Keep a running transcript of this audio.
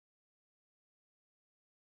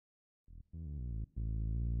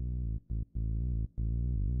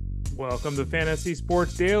Welcome to Fantasy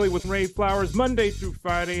Sports Daily with Ray Flowers, Monday through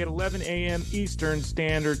Friday at 11 a.m. Eastern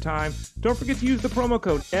Standard Time. Don't forget to use the promo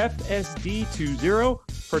code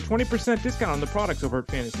FSD20 for a 20% discount on the products over at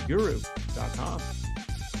fantasyguru.com.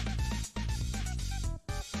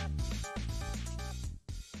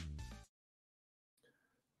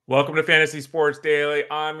 Welcome to Fantasy Sports Daily.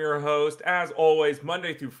 I'm your host, as always,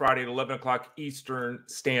 Monday through Friday at 11 o'clock Eastern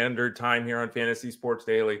Standard Time here on Fantasy Sports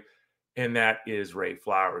Daily. And that is Ray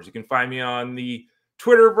Flowers. You can find me on the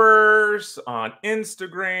Twitterverse, on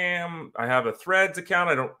Instagram. I have a Threads account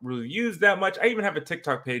I don't really use that much. I even have a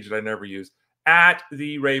TikTok page that I never use, at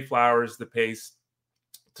the Ray Flowers, the pace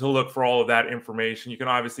to look for all of that information. You can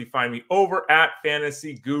obviously find me over at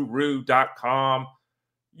fantasyguru.com.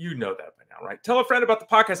 You know that by now, right? Tell a friend about the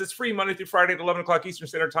podcast. It's free Monday through Friday at 11 o'clock Eastern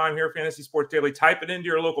Standard Time here at Fantasy Sports Daily. Type it into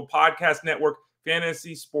your local podcast network,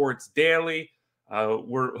 Fantasy Sports Daily.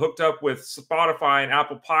 We're hooked up with Spotify and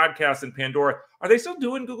Apple Podcasts and Pandora. Are they still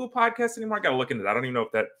doing Google Podcasts anymore? I got to look into that. I don't even know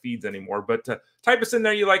if that feeds anymore, but type us in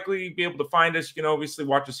there. You'll likely be able to find us. You can obviously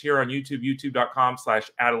watch us here on YouTube,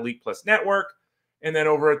 youtube.com/@ElitePlusNetwork. And then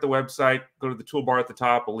over at the website, go to the toolbar at the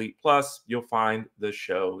top, Elite Plus. You'll find the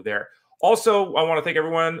show there. Also, I want to thank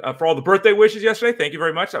everyone for all the birthday wishes yesterday. Thank you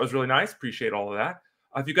very much. That was really nice. Appreciate all of that.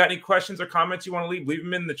 If you got any questions or comments you want to leave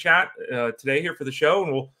them in the chat today here for the show,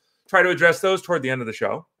 and we'll try to address those toward the end of the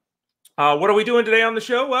show. What are we doing today on the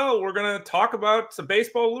show? Well, we're going to talk about some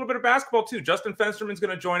baseball, a little bit of basketball too. Justin Fensterman's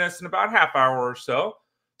going to join us in about a half hour or so.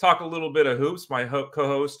 Talk a little bit of hoops, my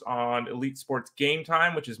co-host on Elite Sports Game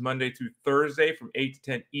Time, which is Monday through Thursday from 8 to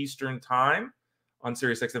 10 Eastern Time on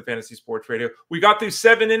SiriusXM Fantasy Sports Radio. We got through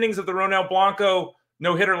 7 innings of the Ronel Blanco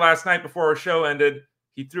no-hitter last night before our show ended.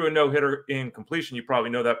 He threw a no-hitter in completion. You probably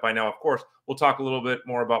know that by now, of course. We'll talk a little bit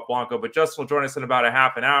more about Blanco, but Justin will join us in about a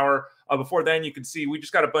half an hour. Before then, you can see we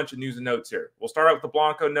just got a bunch of news and notes here. We'll start out with the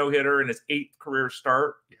Blanco no-hitter in his 8th career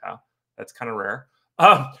start. Yeah, that's kind of rare.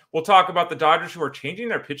 We'll talk about the Dodgers who are changing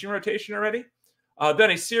their pitching rotation already.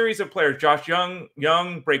 Then a series of players. Josh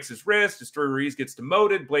Jung breaks his wrist. Esteury Ruiz gets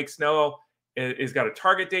demoted. Blake Snell has got a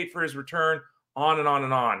target date for his return. On and on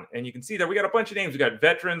and on. And you can see that we got a bunch of names. We got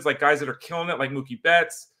veterans, like guys that are killing it, like Mookie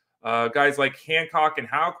Betts, guys like Hancock and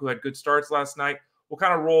Houck, who had good starts last night. We'll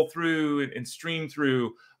kind of roll through and stream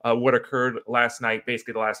through what occurred last night,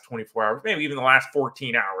 basically the last 24 hours, maybe even the last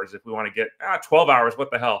 14 hours if we want to get 12 hours.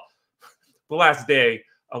 What the hell? The last day.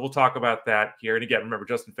 We'll talk about that here. And again, remember,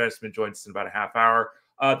 Justin Fensterman joins us in about a half hour.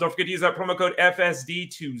 Don't forget to use that promo code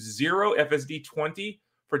FSD20, FSD20.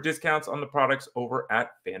 for discounts on the products over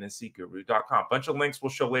at fantasyguru.com. Bunch of links we'll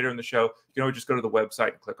show later in the show. You can always just go to the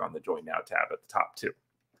website and click on the Join Now tab at the top too.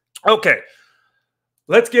 Okay,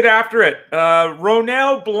 let's get after it.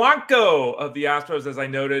 Ronel Blanco of the Astros, as I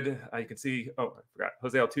noted. You can see, I forgot,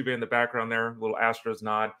 Jose Altuve in the background there, a little Astros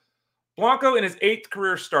nod. Blanco in his 8th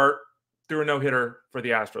career start threw a no-hitter for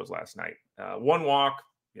the Astros last night. 1 walk.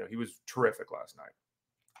 He was terrific last night.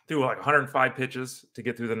 Threw like 105 pitches to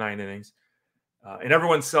get through the 9 innings. And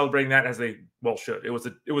everyone's celebrating that as they should. It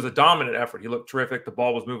was a dominant effort. He looked terrific. The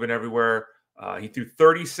ball was moving everywhere. He threw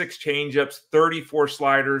 36 changeups, 34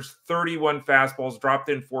 sliders, 31 fastballs, dropped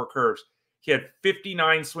in 4 curves. He had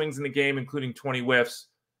 59 swings in the game, including 20 whiffs,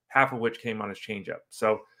 half of which came on his changeup.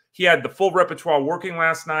 So he had the full repertoire working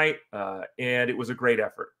last night, and it was a great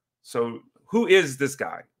effort. So who is this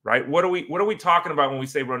guy, right? What are we talking about when we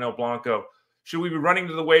say Ronel Blanco? Should we be running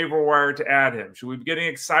to the waiver wire to add him? Should we be getting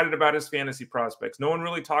excited about his fantasy prospects? No one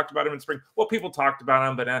really talked about him in spring. Well, people talked about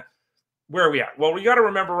him, but where are we at? Well, you got to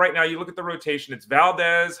remember right now, you look at the rotation. It's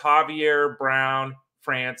Valdez, Javier, Brown,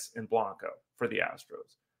 France, and Blanco for the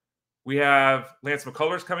Astros. We have Lance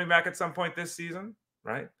McCullers coming back at some point this season,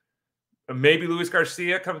 right? Maybe Luis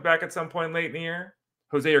Garcia comes back at some point late in the year.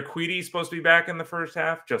 Jose Urquidy is supposed to be back in the first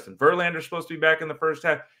half. Justin Verlander is supposed to be back in the first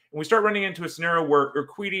half. And we start running into a scenario where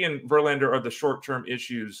Urquidy and Verlander are the short-term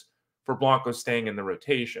issues for Blanco staying in the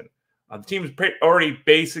rotation. The team's already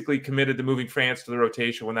basically committed to moving France to the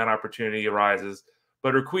rotation when that opportunity arises.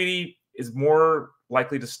 But Urquidy is more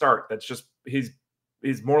likely to start. That's just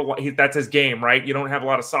that's his game, right? You don't have a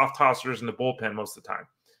lot of soft tossers in the bullpen most of the time.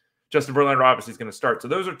 Justin Verlander obviously is going to start. So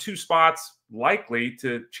those are 2 spots likely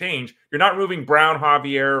to change. You're not moving Brown,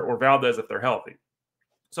 Javier, or Valdez if they're healthy.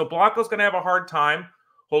 So Blanco's going to have a hard time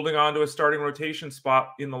holding on to a starting rotation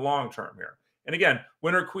spot in the long term here. And again,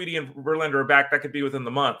 when Urquidy and Verlander are back, that could be within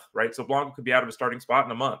the month, right? So Blanco could be out of a starting spot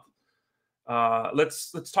in a month.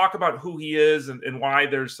 Let's talk about who he is and why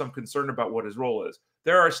there's some concern about what his role is.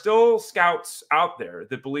 There are still scouts out there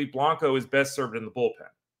that believe Blanco is best served in the bullpen,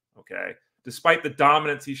 okay? Despite the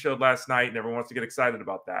dominance he showed last night, and everyone wants to get excited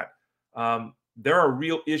about that, there are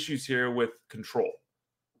real issues here with control.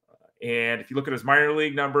 And if you look at his minor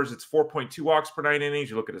league numbers, it's 4.2 walks per 9 innings.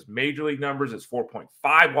 You look at his major league numbers, it's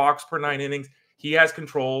 4.5 walks per 9 innings. He has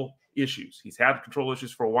control issues. He's had control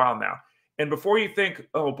issues for a while now. And before you think,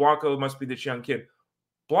 oh, Blanco must be this young kid,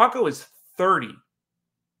 Blanco is 30.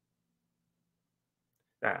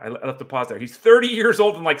 I left the pause there. He's 30 years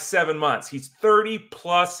old in like 7 months. He's 30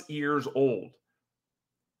 plus years old.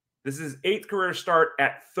 This is his 8th career start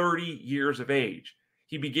at 30 years of age.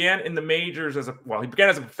 He began in the majors he began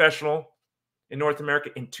as a professional in North America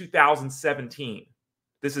in 2017.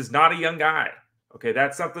 This is not a young guy. Okay,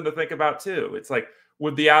 that's something to think about too. It's like,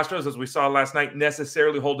 would the Astros, as we saw last night,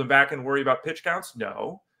 necessarily hold him back and worry about pitch counts?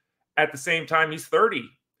 No. At the same time, he's 30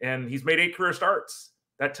 and he's made 8 career starts.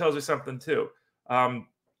 That tells you something too.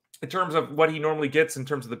 In terms of what he normally gets in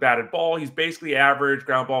terms of the batted ball, he's basically average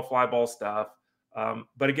ground ball, fly ball stuff.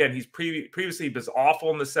 But again, he's previously was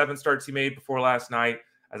awful in the 7 starts he made before last night.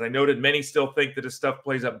 As I noted, many still think that his stuff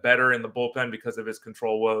plays up better in the bullpen because of his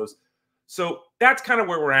control woes. So that's kind of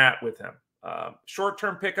where we're at with him.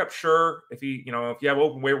 Short-term pickup, sure. If you have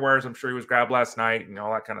open waiver wires, I'm sure he was grabbed last night and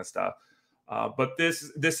all that kind of stuff. But this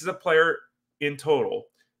is a player in total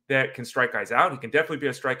that can strike guys out. He can definitely be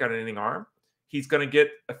a strikeout inning arm. He's going to get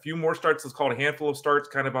a few more starts. Let's call it a handful of starts,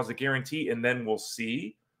 kind of as a guarantee, and then we'll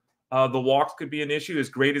see. The walks could be an issue. As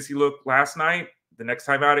great as he looked last night, the next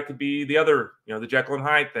time out, it could be the other, the Jekyll and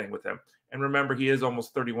Hyde thing with him. And remember, he is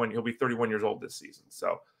almost 31. He'll be 31 years old this season.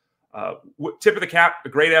 So tip of the cap, a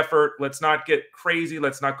great effort. Let's not get crazy.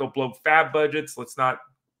 Let's not go blow fab budgets. Let's not,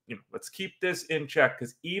 let's keep this in check,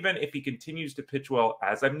 because even if he continues to pitch well,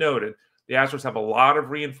 as I've noted, the Astros have a lot of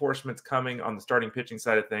reinforcements coming on the starting pitching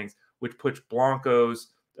side of things, which puts Blanco's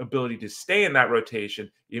ability to stay in that rotation,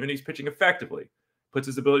 even if he's pitching effectively, puts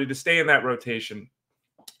his ability to stay in that rotation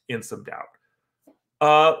in some doubt.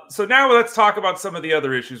 So now let's talk about some of the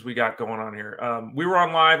other issues we got going on here. We were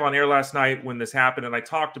on air last night when this happened, and I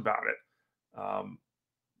talked about it.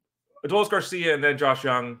 Adolis Garcia and then Josh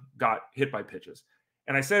Jung got hit by pitches.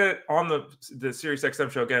 And I said it on the Sirius XM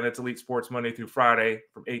show. Again, it's Elite Sports Monday through Friday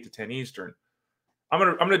from 8 to 10 Eastern. I'm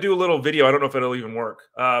gonna do a little video. I don't know if it'll even work.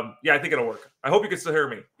 Yeah, I think it'll work. I hope you can still hear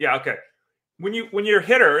me. Yeah, okay. When you're a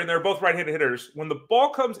hitter, and they're both right-handed hitters, when the ball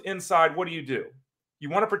comes inside, what do? You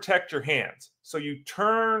want to protect your hands. So you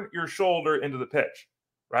turn your shoulder into the pitch,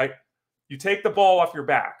 right? You take the ball off your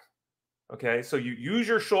back. Okay, so you use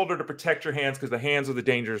your shoulder to protect your hands because the hands are the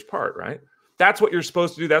dangerous part, right? That's what you're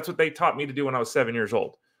supposed to do. That's what they taught me to do when I was 7 years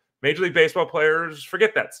old. Major League Baseball players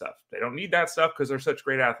forget that stuff. They don't need that stuff because they're such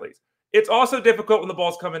great athletes. It's also difficult when the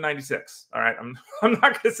balls come in 96. All right, I'm not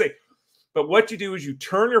going to say. But what you do is you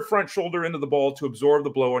turn your front shoulder into the ball to absorb the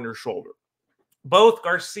blow on your shoulder. Both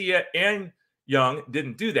Garcia and Jung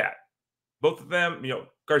didn't do that. Both of them,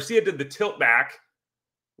 Garcia did the tilt back,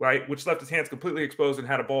 right, which left his hands completely exposed and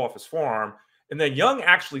had a ball off his forearm. And then Jung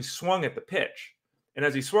actually swung at the pitch. And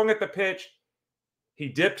as he swung at the pitch, he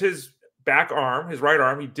dipped his back arm, his right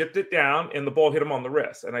arm, he dipped it down, and the ball hit him on the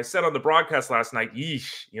wrist. And I said on the broadcast last night,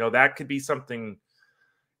 yeesh, that could be something.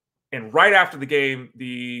 And right after the game,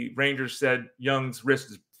 the Rangers said Jung's wrist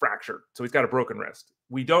is fractured. So he's got a broken wrist.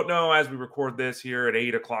 We don't know, as we record this here at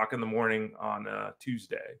 8 o'clock in the morning on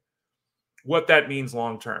Tuesday, what that means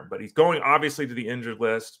long-term. But he's going, obviously, to the injured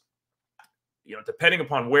list. Depending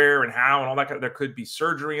upon where and how and all that, there could be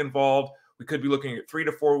surgery involved. We could be looking at 3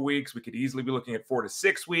 to 4 weeks. We could easily be looking at 4 to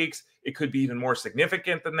 6 weeks. It could be even more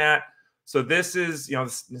significant than that. So this is,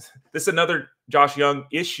 this is another Josh Jung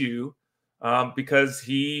issue because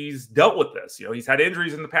he's dealt with this. He's had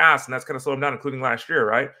injuries in the past, and that's kind of slowed him down, including last year,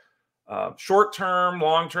 right? Short-term,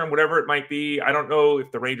 long-term, whatever it might be. I don't know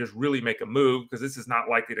if the Rangers really make a move because this is not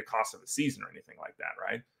likely to cost them a season or anything like that,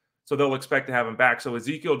 right? So they'll expect to have him back. So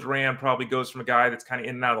Ezekiel Duran probably goes from a guy that's kind of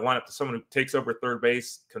in and out of the lineup to someone who takes over third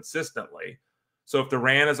base consistently. So if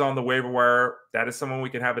Duran is on the waiver wire, that is someone we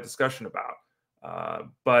can have a discussion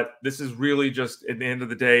about. But this is really just, at the end of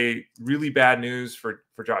the day, really bad news for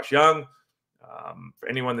Josh Jung. For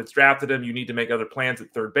anyone that's drafted him, you need to make other plans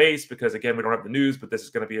at third base because, again, we don't have the news, but this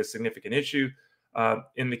is going to be a significant issue.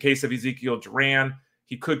 In the case of Ezekiel Duran,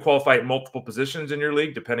 he could qualify at multiple positions in your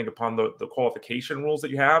league, depending upon the qualification rules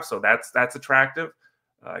that you have. So that's attractive.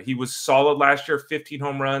 He was solid last year, 15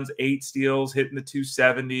 home runs, 8 steals, hitting the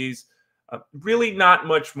 270s. Really not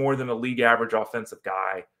much more than a league average offensive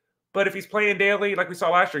guy. But if he's playing daily, like we saw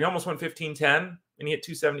last year, he almost went 15-10, and he hit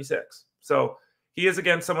 276. So he is,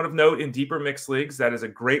 again, someone of note in deeper mixed leagues. That is a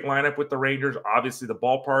great lineup with the Rangers. Obviously, the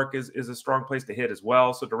ballpark is a strong place to hit as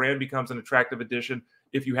well. So Duran becomes an attractive addition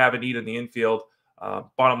if you have a need in the infield.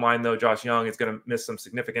 Bottom line, though, Josh Jung is going to miss some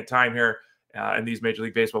significant time here. And these Major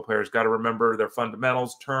League Baseball players got to remember their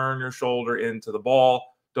fundamentals. Turn your shoulder into the ball.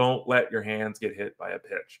 Don't let your hands get hit by a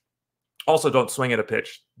pitch. Also, don't swing at a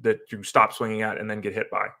pitch that you stop swinging at and then get hit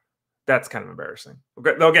by. That's kind of embarrassing.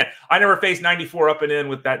 Okay. Though again, I never faced 94 up and in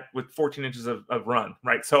with 14 inches of run,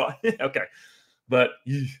 right? So, okay. But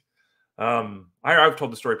I've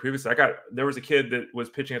told the story previously. There was a kid that was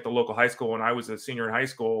pitching at the local high school when I was a senior in high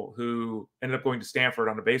school who ended up going to Stanford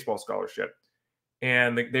on a baseball scholarship.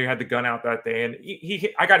 And they had the gun out that day. And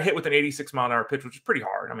I got hit with an 86-mile-an-hour pitch, which is pretty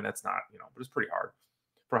hard. I mean, that's not, but it's pretty hard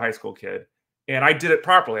for a high school kid. And I did it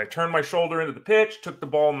properly. I turned my shoulder into the pitch, took the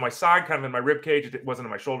ball on my side, kind of in my rib cage. It wasn't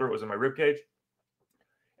in my shoulder. It was in my rib cage.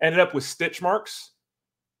 Ended up with stitch marks.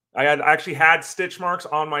 I actually had stitch marks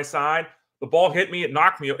on my side. The ball hit me. It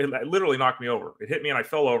literally knocked me over. It hit me and I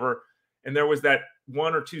fell over. And there was that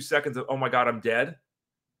 1 or 2 seconds of, oh my God, I'm dead.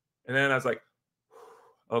 And then I was like,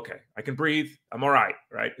 okay, I can breathe. I'm all right,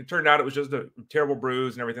 right? It turned out it was just a terrible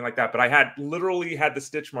bruise and everything like that. But I literally had the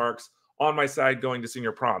stitch marks on my side going to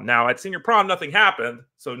senior prom. Now, at senior prom, nothing happened,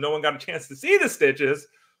 so no one got a chance to see the stitches,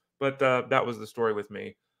 but that was the story with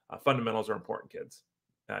me. Fundamentals are important, kids.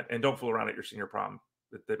 And don't fool around at your senior prom.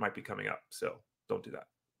 That might be coming up, so don't do that.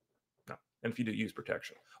 No. And if you do, use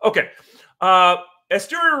protection. Okay.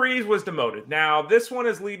 Esteury Ruiz was demoted. Now, this one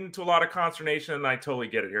is leading to a lot of consternation, and I totally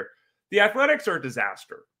get it here. The Athletics are a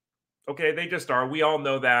disaster. Okay, they just are. We all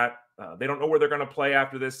know that. They don't know where they're going to play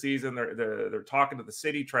after this season. They're talking to the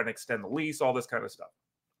city, trying to extend the lease, all this kind of stuff.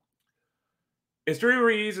 Esteury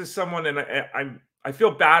Ruiz is someone, and I feel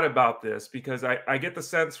bad about this because I get the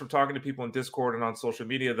sense from talking to people in Discord and on social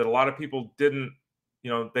media that a lot of people didn't,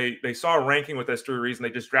 they saw a ranking with Esteury Ruiz and they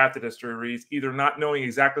just drafted Esteury Ruiz, either not knowing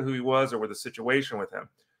exactly who he was or with the situation with him.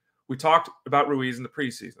 We talked about Ruiz in the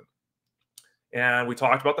preseason. And we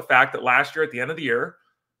talked about the fact that last year, at the end of the year,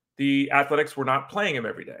 the Athletics were not playing him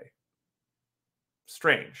every day.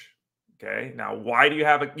 Strange. Okay. Now, why do you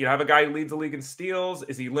have a guy who leads the league in steals?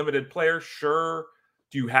 Is he a limited player? Sure.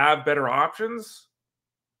 Do you have better options?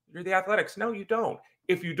 You're the Athletics. No, you don't.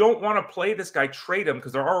 If you don't want to play this guy, trade him,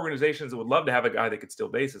 because there are organizations that would love to have a guy that could steal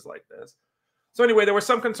bases like this. So anyway, there was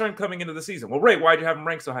some concern coming into the season. Well, Ray, why'd you have him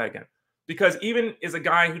ranked so high again? Because even as a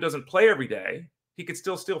guy who doesn't play every day, he could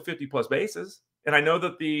still steal 50-plus bases. And I know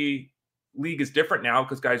that the league is different now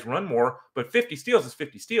because guys run more, but 50 steals is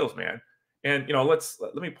 50 steals, man. And,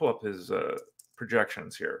 let me pull up his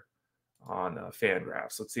projections here on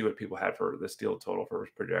Fangraphs. Let's see what people had for the steal total for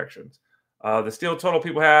his projections. The steal total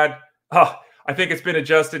people had, I think it's been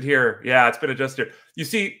adjusted here. Yeah, it's been adjusted here. You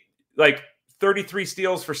see, like 33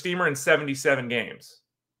 steals for Steamer in 77 games.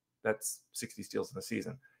 That's 60 steals in the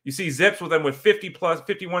season. You see Zips with them with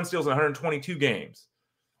 51 steals in 122 games.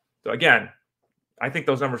 So again, I think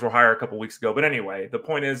those numbers were higher a couple weeks ago. But anyway, the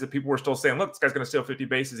point is that people were still saying, look, this guy's going to steal 50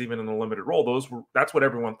 bases even in a limited role. That's what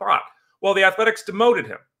everyone thought. Well, the Athletics demoted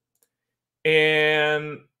him.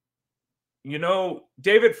 And,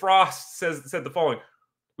 David Frost said the following.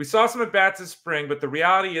 We saw some at-bats this spring, but the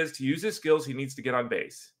reality is to use his skills, he needs to get on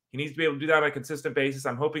base. He needs to be able to do that on a consistent basis.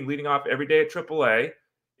 I'm hoping leading off every day at AAA,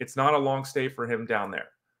 it's not a long stay for him down there.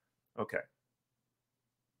 Okay.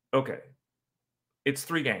 It's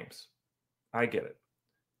 3 games. I get it.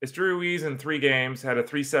 Esteury Ruiz in 3 games had a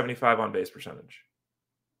 375 on base percentage.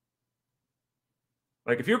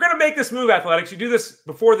 Like, if you're going to make this move, Athletics, you do this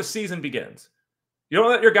before the season begins. You don't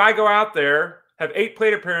let your guy go out there, have 8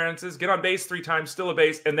 plate appearances, get on base 3 times, steal a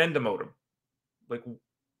base, and then demote him. Like,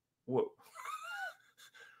 whoa.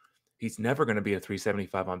 He's never going to be a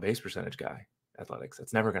 375 on base percentage guy, Athletics.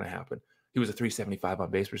 That's never going to happen. He was a 375 on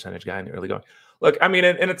base percentage guy in the early going. Look, I mean,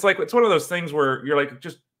 and it's like, it's one of those things where you're like,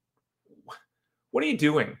 just, what are you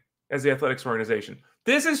doing as the Athletics organization?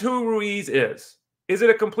 This is who Ruiz is. Is it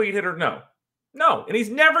a complete hitter? No. No. And he's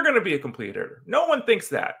never going to be a complete hitter. No one thinks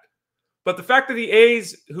that. But the fact that the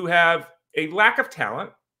A's, who have a lack of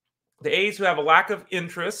talent, the A's who have a lack of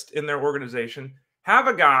interest in their organization, have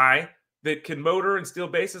a guy that can motor and steal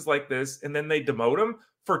bases like this, and then they demote him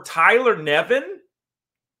for Tyler Nevin?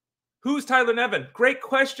 Who's Tyler Nevin? Great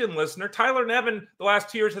question, listener. Tyler Nevin, the last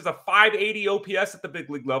 2 years, has a 580 OPS at the big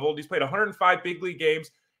league level. He's played 105 big league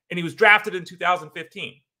games, and he was drafted in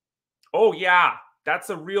 2015. Oh, yeah,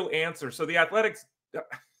 that's a real answer. So the Athletics...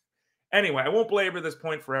 Anyway, I won't belabor this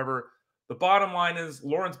point forever. The bottom line is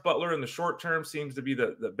Lawrence Butler in the short term seems to be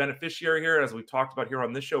the beneficiary here, as we talked about here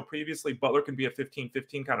on this show previously. Butler can be a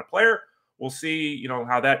 15-15 kind of player. We'll see,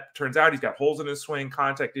 how that turns out. He's got holes in his swing,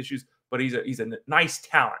 contact issues, but he's a nice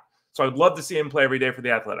talent. So I'd love to see him play every day for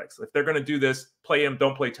the Athletics. If they're going to do this, play him.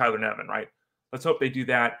 Don't play Tyler Nevin, right? Let's hope they do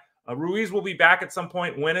that. Ruiz will be back at some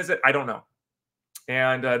point. When is it? I don't know.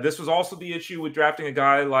 And this was also the issue with drafting a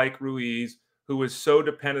guy like Ruiz, who was so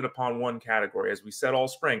dependent upon one category. As we said all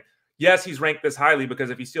spring, Yes, he's ranked this highly because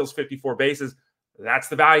if he steals 54 bases, that's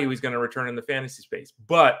the value he's going to return in the fantasy space.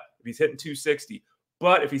 But if he's hitting 260,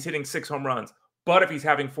 but if he's hitting 6 home runs, but if he's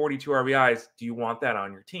having 42 RBIs, do you want that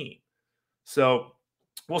on your team? So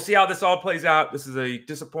we'll see how this all plays out. This is a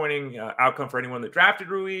disappointing outcome for anyone that drafted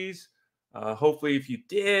Ruiz. Hopefully, if you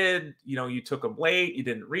did, you took him late, you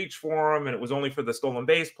didn't reach for him, and it was only for the stolen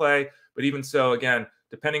base play. But even so, again,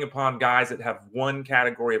 depending upon guys that have one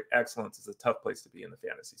category of excellence, is a tough place to be in the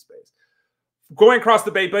fantasy space. Going across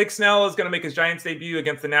the bay, Blake Snell is going to make his Giants debut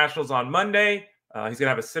against the Nationals on Monday. He's going to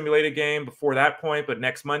have a simulated game before that point, but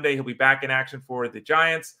next Monday he'll be back in action for the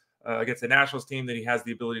Giants against the Nationals team that he has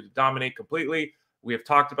the ability to dominate completely. We have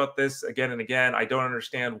talked about this again and again. I don't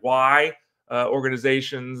understand why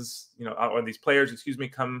organizations, or these players,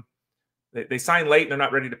 come, they sign late and they're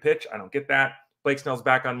not ready to pitch. I don't get that. Blake Snell's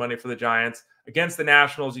back on Monday for the Giants. Against the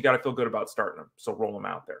Nationals, you got to feel good about starting him, so roll him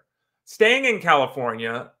out there. Staying in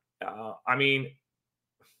California, I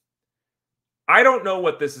don't know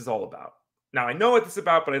what this is all about. Now, I know what this is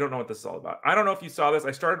about, but I don't know what this is all about. I don't know if you saw this.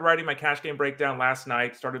 I started writing my cash game breakdown last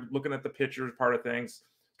night, started looking at the pitchers part of things,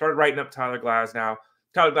 started writing up Tyler Glasnow.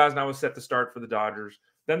 Tyler Glasnow was set to start for the Dodgers.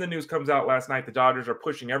 Then the news comes out last night. The Dodgers are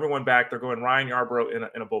pushing everyone back. They're going Ryan Yarbrough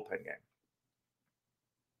in a bullpen game.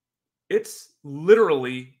 It's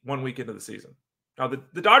literally 1 week into the season. Now,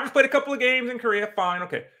 the Dodgers played a couple of games in Korea. Fine.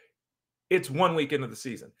 Okay. It's 1 week into the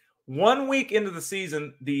season. 1 week into the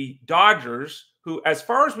season, the Dodgers, who, as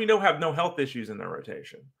far as we know, have no health issues in their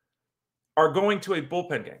rotation, are going to a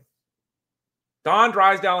bullpen game. Don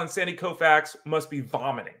Drysdale and Sandy Koufax must be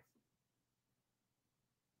vomiting.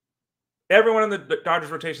 Everyone in the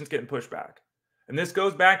Dodgers rotation is getting pushed back. And this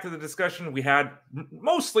goes back to the discussion we had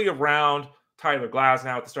mostly around Tyler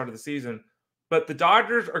Glasnow at the start of the season. But the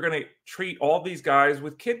Dodgers are going to treat all these guys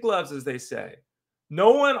with kid gloves, as they say.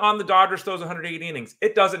 No one on the Dodgers throws 180 innings.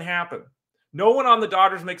 It doesn't happen. No one on the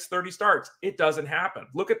Dodgers makes 30 starts. It doesn't happen.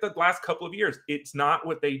 Look at the last couple of years. It's not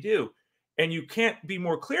what they do. And you can't be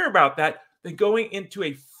more clear about that than going into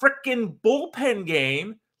a freaking bullpen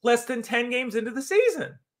game less than 10 games into the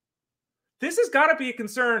season. This has got to be a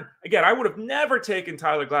concern. Again, I would have never taken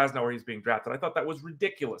Tyler Glasnow where he's being drafted. I thought that was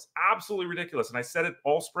ridiculous, absolutely ridiculous. And I said it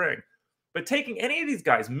all spring. But taking any of these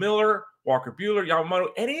guys, Miller, Walker Buehler, Yamamoto,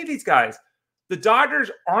 any of these guys, the Dodgers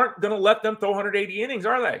aren't going to let them throw 180 innings,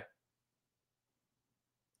 are they?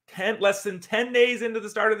 Less than 10 days into the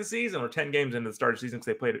start of the season, or 10 games into the start of the season because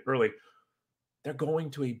they played it early. They're going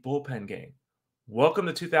to a bullpen game. Welcome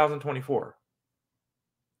to 2024.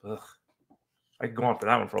 Ugh. I could go on for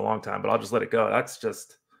that one for a long time, but I'll just let it go. That's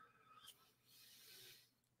just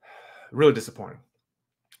really disappointing.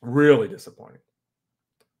 Really disappointing.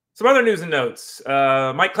 Some other news and notes.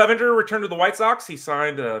 Mike Clevinger returned to the White Sox. He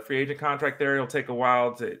signed a free agent contract there. It'll take a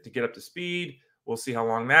while to get up to speed. We'll see how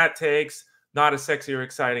long that takes. Not a sexy or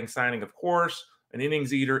exciting signing, of course. An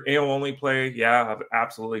innings eater, AL only play. Yeah,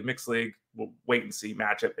 absolutely. Mixed league. We'll wait and see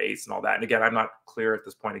matchup base and all that. And again, I'm not clear at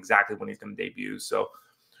this point exactly when he's going to debut. So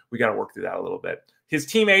we got to work through that a little bit. His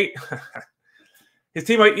teammate,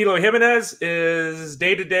 Eloy Jimenez, is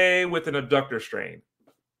day-to-day with an abductor strain.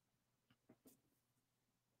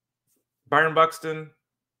 Byron Buxton,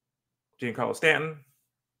 Giancarlo Stanton,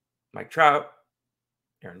 Mike Trout,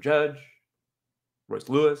 Aaron Judge, Royce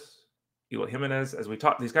Lewis, Eloy Jimenez. As we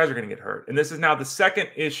talked, these guys are going to get hurt. And this is now the second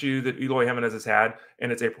issue that Eloy Jimenez has had,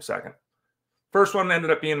 and it's April 2nd. First one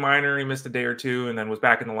ended up being minor. He missed a day or two and then was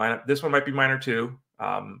back in the lineup. This one might be minor too.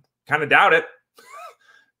 Kind of doubt it.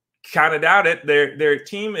 Kind of doubt it. Their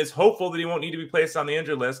team is hopeful that he won't need to be placed on the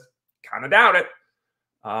injured list. Kind of doubt it.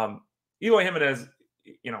 Eloy Jimenez,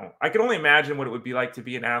 I can only imagine what it would be like to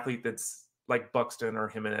be an athlete that's like Buxton or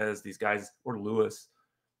Jimenez, these guys, or Lewis,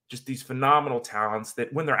 just these phenomenal talents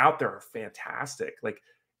that when they're out there are fantastic. Like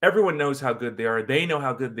everyone knows how good they are. They know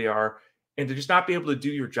how good they are. And to just not be able to do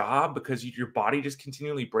your job because your body just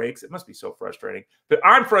continually breaks, it must be so frustrating. But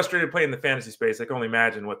I'm frustrated playing in the fantasy space. I can only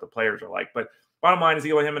imagine what the players are like. But bottom line is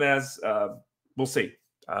Eloy Jimenez, we'll see.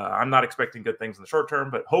 I'm not expecting good things in the short term,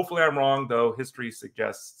 but hopefully I'm wrong, though history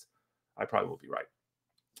suggests I probably will be right.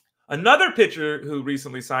 Another pitcher who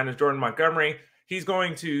recently signed is Jordan Montgomery. He's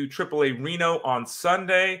going to AAA Reno on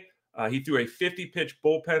Sunday. He threw a 50-pitch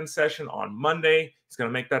bullpen session on Monday. He's going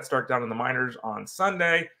to make that start down in the minors on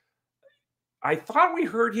Sunday. I thought we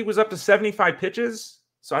heard he was up to 75 pitches,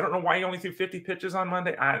 so I don't know why he only threw 50 pitches on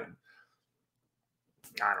Monday. I don't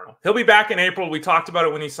know. He'll be back in April. We talked about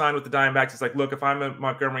it when he signed with the Diamondbacks. It's like, look, if I'm a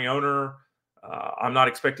Montgomery owner, I'm not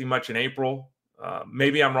expecting much in April.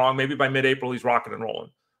 Maybe I'm wrong. Maybe by mid-April he's rocking and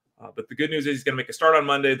rolling. But the good news is he's going to make a start on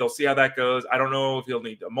Monday. They'll see how that goes. I don't know if he'll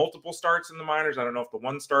need multiple starts in the minors. I don't know if the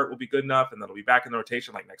one start will be good enough, and then he'll be back in the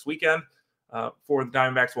rotation like next weekend. For the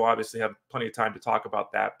Diamondbacks, we'll obviously have plenty of time to talk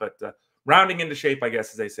about that. But rounding into shape, I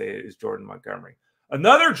guess, as they say, is Jordan Montgomery.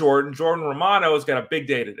 Another Jordan Romano, has got a big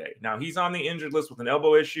day today. Now, he's on the injured list with an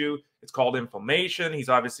elbow issue. It's called inflammation. He's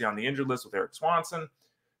obviously on the injured list with Eric Swanson.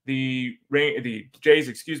 The Jays,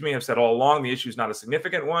 have said all along the issue is not a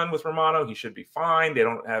significant one with Romano. He should be fine. They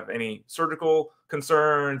don't have any surgical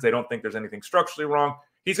concerns. They don't think there's anything structurally wrong.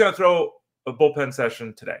 He's going to throw a bullpen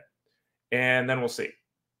session today, and then we'll see.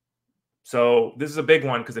 So this is a big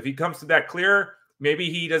one because if he comes to that clear, maybe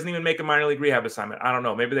he doesn't even make a minor league rehab assignment. I don't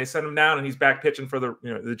know. Maybe they send him down and he's back pitching for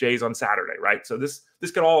the Jays on Saturday, right? So this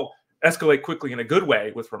could all escalate quickly in a good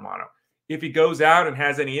way with Romano. If he goes out and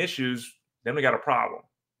has any issues, then we got a problem.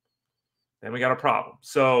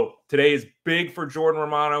 So today is big for Jordan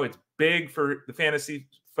Romano. It's big for the fantasy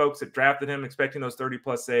folks that drafted him, expecting those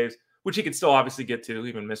 30-plus saves, which he could still obviously get to,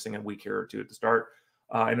 even missing a week here or two at the start.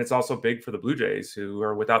 And it's also big for the Blue Jays, who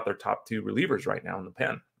are without their top two relievers right now in the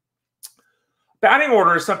pen. Batting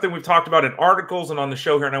order is something we've talked about in articles and on the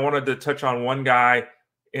show here, and I wanted to touch on one guy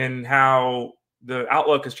and how the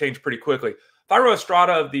outlook has changed pretty quickly. Thairo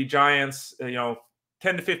Estrada of the Giants,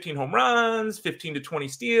 10 to 15 home runs, 15 to 20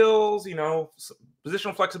 steals,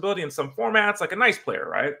 positional flexibility in some formats, like a nice player,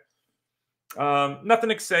 right? Nothing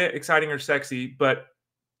exciting or sexy, but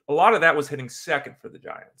a lot of that was hitting second for the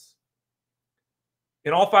Giants.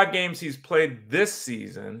 In all 5 games he's played this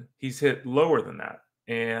season, he's hit lower than that.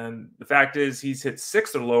 And the fact is he's hit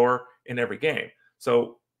 6th or lower in every game.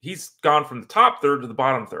 So he's gone from the top third to the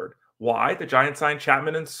bottom third. Why? The Giants signed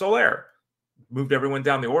Chapman and Soler. Moved everyone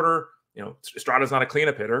down the order. Estrada's not a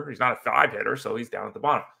cleanup hitter. He's not a 5 hitter, so he's down at the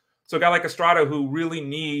bottom. So a guy like Estrada who really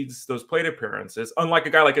needs those plate appearances, unlike a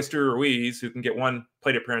guy like Esteury Ruiz who can get 1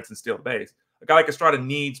 plate appearance and steal the base, a guy like Estrada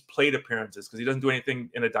needs plate appearances because he doesn't do anything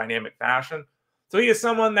in a dynamic fashion. So he is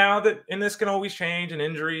someone now that, and this can always change and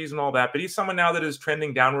injuries and all that, but he's someone now that is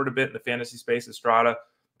trending downward a bit in the fantasy space, Estrada,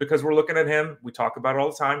 because we're looking at him. We talk about it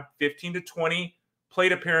all the time, 15 to 20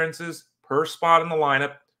 plate appearances per spot in the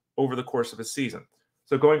lineup over the course of a season.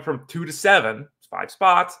 So going from 2 to 7, 5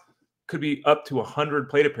 spots, could be up to 100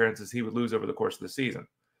 plate appearances he would lose over the course of the season.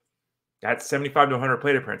 That's 75 to 100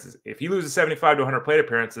 plate appearances. If he loses 75 to 100 plate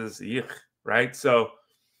appearances, yuck, right? So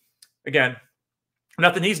again,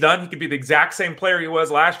 nothing he's done. He could be the exact same player he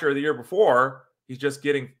was last year or the year before. He's just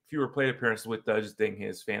getting fewer plate appearances with just ding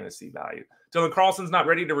his fantasy value. Dylan Carlson's not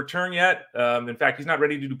ready to return yet. In fact, he's not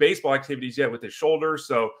ready to do baseball activities yet with his shoulder.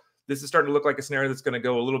 So this is starting to look like a scenario that's going to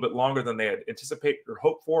go a little bit longer than they had anticipated or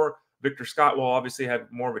hoped for. Victor Scott will obviously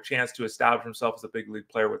have more of a chance to establish himself as a big league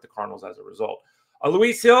player with the Cardinals as a result.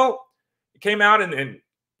 Luis Hill came out and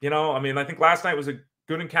I think last night was a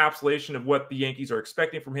good encapsulation of what the Yankees are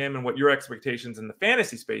expecting from him and what your expectations in the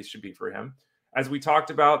fantasy space should be for him. As we talked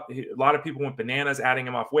about, a lot of people went bananas adding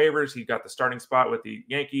him off waivers. He got the starting spot with the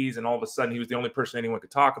Yankees, and all of a sudden he was the only person anyone could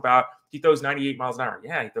talk about. He throws 98 miles an hour.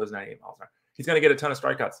 Yeah, he throws 98 miles an hour. He's going to get a ton of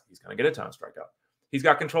strikeouts. He's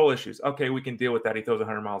got control issues. Okay, we can deal with that. He throws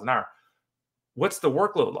 100 miles an hour. What's the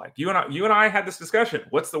workload like? You and I had this discussion.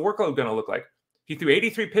 What's the workload going to look like? He threw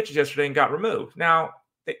 83 pitches yesterday and got removed. Now,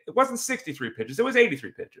 it wasn't 63 pitches. It was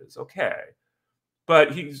 83 pitches. Okay.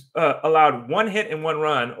 But he's allowed 1 hit and 1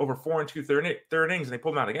 run over 4 2/3 innings, and they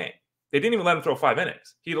pulled him out of the game. They didn't even let him throw 5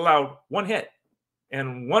 innings. He'd allowed 1 hit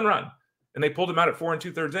and 1 run, and they pulled him out at 4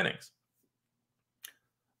 2/3 innings.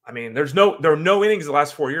 I mean, there are no innings the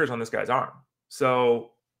last 4 years on this guy's arm.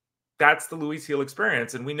 So that's the Luis Hill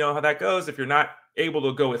experience, and we know how that goes. If you're not able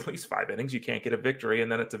to go at least 5 innings, you can't get a victory,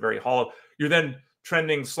 and then it's a very hollow. You're then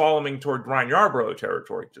trending, slaloming toward Ryan Yarbrough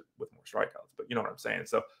territory with more strikeouts. But you know what I'm saying.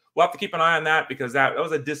 So we'll have to keep an eye on that because that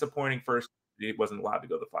was a disappointing first. He wasn't allowed to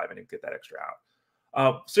go the 5 innings, get that extra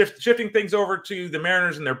out. Shifting things over to the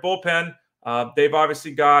Mariners and their bullpen. They've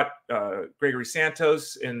obviously got Gregory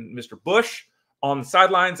Santos and Mr. Bush on the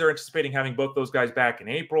sidelines. They're anticipating having both those guys back in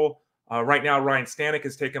April. Right now, Ryan Stanek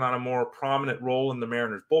has taken on a more prominent role in the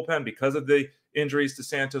Mariners bullpen because of the injuries to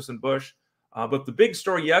Santos and Bush. But the big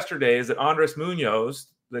story yesterday is that Andres Munoz,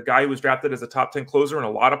 the guy who was drafted as a top 10 closer in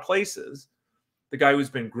a lot of places, the guy who's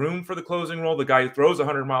been groomed for the closing role, the guy who throws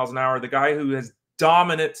 100 miles an hour, the guy who has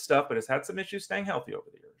dominant stuff but has had some issues staying healthy over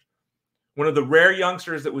the years. One of the rare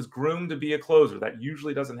youngsters that was groomed to be a closer. That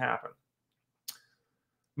usually doesn't happen.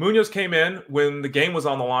 Munoz came in when the game was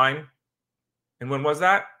on the line. And when was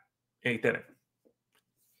that? 8th inning.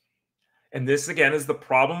 And this, again, is the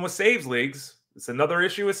problem with saves leagues. It's another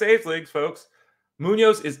issue with saves leagues, folks.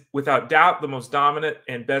 Munoz is, without doubt, the most dominant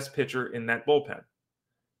and best pitcher in that bullpen.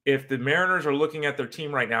 if the Mariners are looking at their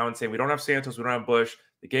team right now and say, we don't have Santos, we don't have Bush,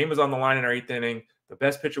 the game is on the line in our 8th inning, the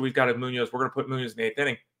best pitcher we've got is Munoz, we're going to put Munoz in the 8th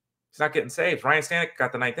inning. He's not getting saved. Ryan Stanek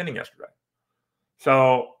got the 9th inning yesterday.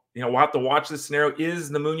 So, we'll have to watch this scenario. Is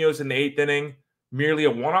the Munoz in the 8th inning merely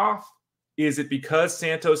a one-off? Is it because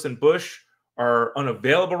Santos and Bush are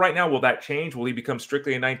unavailable right now? Will that change? Will he become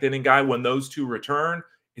strictly a 9th inning guy when those two return?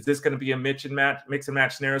 Is this going to be a mix and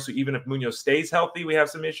match scenario? So even if Munoz stays healthy, we have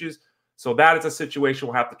some issues. So that is a situation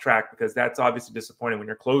we'll have to track, because that's obviously disappointing when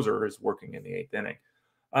your closer is working in the 8th inning.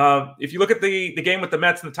 If you look at the game with the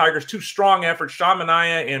Mets and the Tigers, two strong efforts.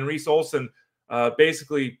 Manaea and Ruiz Olson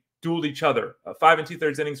basically dueled each other. 5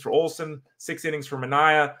 2/3 innings for Olson, 6 innings for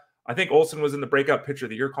Manaea. I think Olson was in the breakout pitcher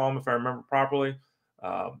of the year column, if I remember properly.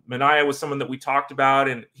 Manaea was someone that we talked about,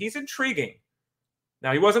 and he's intriguing.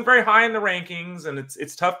 Now, he wasn't very high in the rankings, and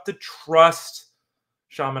it's tough to trust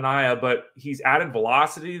Manaea, but he's added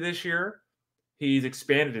velocity this year. He's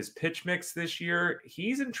expanded his pitch mix this year.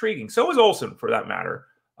 He's intriguing. So is Olson, for that matter.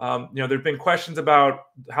 There have been questions about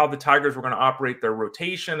how the Tigers were going to operate their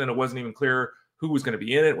rotation, and it wasn't even clear who was going to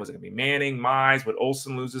be in it. Was it going to be Manning, Mize? Would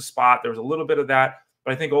Olson lose his spot? There was a little bit of that,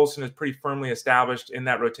 but I think Olson is pretty firmly established in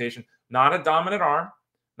that rotation. Not a dominant arm,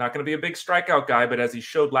 not going to be a big strikeout guy, but as he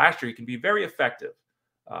showed last year, he can be very effective.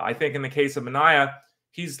 I think in the case of Manaea,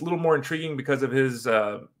 he's a little more intriguing because of his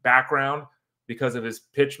background, because of his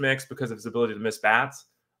pitch mix, because of his ability to miss bats.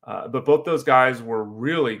 But both those guys were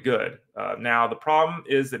really good. Now, the problem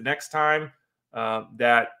is that next time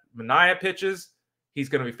that Manaea pitches, he's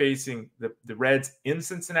going to be facing the Reds in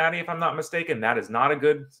Cincinnati, if I'm not mistaken. That is not a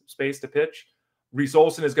good space to pitch. Ruiz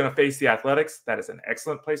Olson is going to face the Athletics. That is an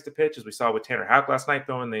excellent place to pitch, as we saw with Tanner Houck last night,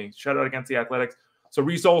 throwing the shutout against the Athletics. So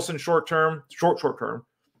Ruiz Olson, short term,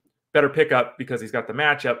 better pickup because he's got the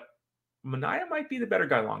matchup. Manaea might be the better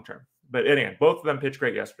guy long term. But anyway, both of them pitched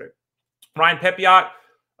great yesterday. Ryan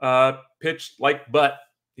Pepiot pitched like butt.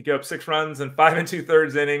 He gave up 6 runs in 5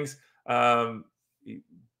 2/3 innings.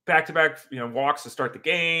 Back-to-back, walks to start the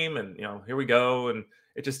game, and here we go. And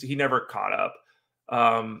he never caught up.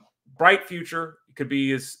 Bright future. It could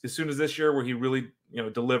be as soon as this year where he really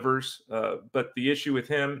delivers. But the issue with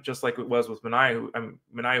him, just like it was with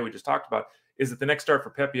Manaea, we just talked about, is that the next start for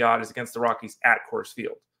Pepiot is against the Rockies at Coors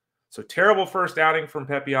Field. So terrible first outing from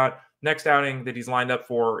Pepiot. Next outing that he's lined up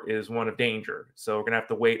for is one of danger. So we're going to have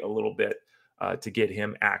to wait a little bit to get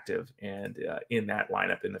him active and in that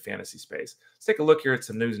lineup in the fantasy space. Let's take a look here at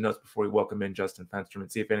some news and notes before we welcome in Justin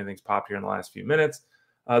Fensterman, see if anything's popped here in the last few minutes.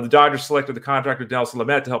 The Dodgers selected the contractor Nelson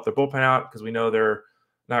Lamet to help their bullpen out because we know they're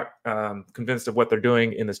not convinced of what they're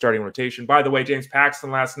doing in the starting rotation. By the way, James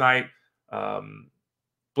Paxton last night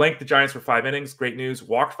blanked the Giants for 5 innings. Great news.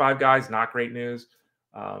 Walked 5 guys. Not great news.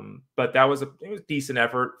 But it was a decent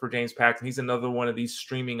effort for James Paxton. He's another one of these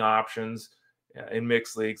streaming options in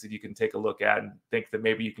mixed leagues that you can take a look at and think that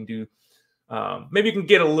maybe you can do. Maybe you can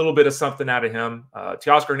get a little bit of something out of him.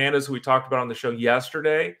 Teoscar Hernandez, who we talked about on the show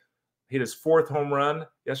yesterday, hit his 4th home run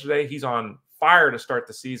yesterday. He's on fire to start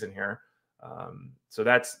the season here. So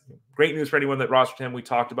that's great news for anyone that rostered him. We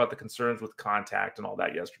talked about the concerns with contact and all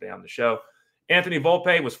that yesterday on the show. Anthony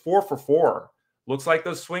Volpe was 4 for 4. Looks like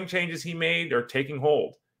those swing changes he made are taking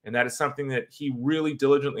hold. And that is something that he really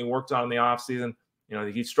diligently worked on in the offseason.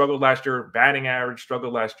 He struggled last year, batting average,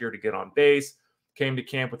 struggled last year to get on base, came to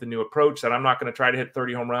camp with a new approach, said, I'm not going to try to hit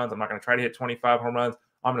 30 home runs. I'm not going to try to hit 25 home runs.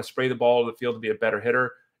 I'm going to spray the ball to the field to be a better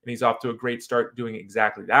hitter. And he's off to a great start doing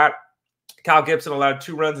exactly that. Kyle Gibson allowed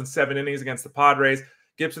 2 runs in 7 innings against the Padres.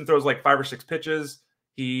 Gibson throws like 5 or 6 pitches.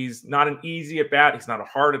 He's not an easy at bat. He's not a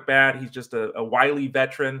hard at bat. He's just a wily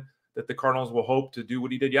veteran that the Cardinals will hope to do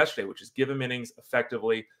what he did yesterday, which is give him innings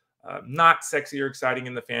effectively. Not sexy or exciting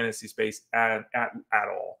in the fantasy space at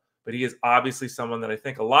all. But he is obviously someone that I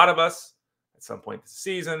think a lot of us at some point this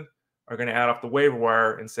season are going to add off the waiver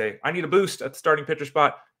wire and say, I need a boost at the starting pitcher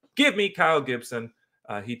spot. Give me Kyle Gibson.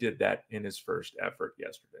 He did that in his first effort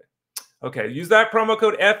yesterday. Okay, use that promo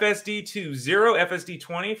code FSD20,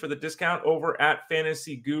 FSD20 for the discount over at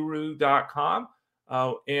fantasyguru.com.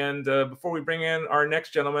 Before we bring in our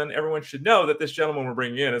next gentleman, everyone should know that this gentleman we're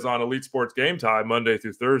bringing in is on Elite Sports Game Time Monday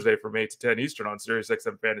through Thursday from 8 to 10 Eastern on Sirius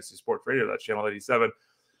XM Fantasy Sports Radio. That's channel 87.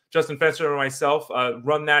 Justin Fenster and myself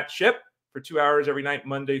run that ship for 2 hours every night,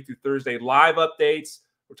 Monday through Thursday. Live updates.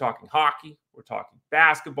 We're talking hockey. We're talking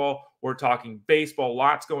basketball. We're talking baseball.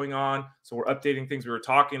 Lots going on. So we're updating things. We were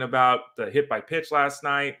talking about the hit by pitch last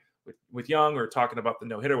night with Jung. We were talking about the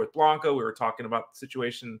no-hitter with Blanco. We were talking about the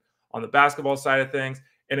situation on the basketball side of things.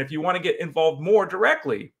 And if you want to get involved more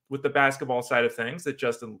directly with the basketball side of things that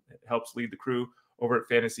Justin helps lead the crew over at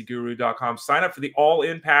fantasyguru.com, sign up for the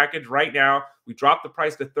all-in package right now. We dropped the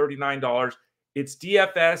price to $39. it's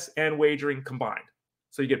DFS and wagering combined.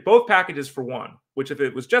 So you get both packages for one, which if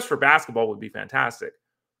it was just for basketball would be fantastic.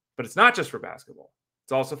 But it's not just for basketball.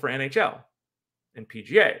 It's also for NHL and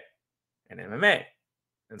PGA and MMA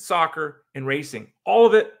and soccer and racing. All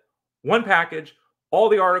of it, one package, all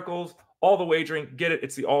the articles, all the wagering. Get it.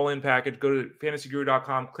 It's the all-in package. Go to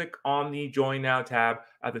fantasyguru.com, click on the Join Now tab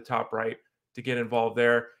at the top right to get involved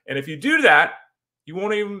there. And if you do that,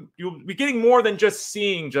 you'll be getting more than just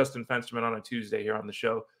seeing Justin Fensterman on a Tuesday here on the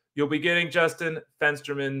show. You'll be getting Justin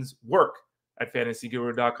Fensterman's work at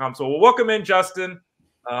fantasyguru.com. So we'll welcome in Justin.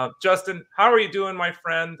 Justin, how are you doing, my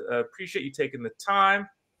friend? Appreciate you taking the time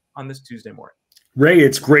on this Tuesday morning. Ray,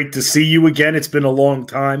 it's great to see you again. It's been a long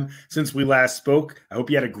time since we last spoke. I hope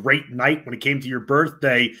you had a great night when it came to your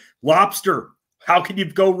birthday. Lobster, how can you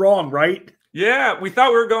go wrong, right? Yeah, we thought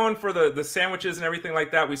we were going for the sandwiches and everything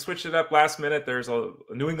like that. We switched it up last minute. There's a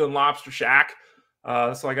New England lobster shack.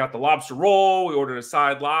 So I got the lobster roll. We ordered a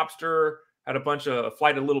side lobster, had a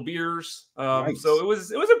flight of little beers. Nice. So it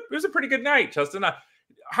was a pretty good night, Justin.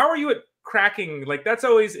 How are you at cracking? Like,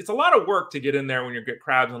 it's a lot of work to get in there when you get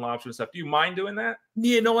crabs and lobster and stuff. Do you mind doing that?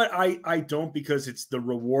 You know what? I don't, because the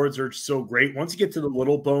rewards are so great. Once you get to the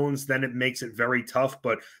little bones, then it makes it very tough.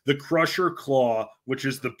 But the crusher claw, which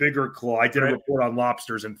is the bigger claw, I did a report on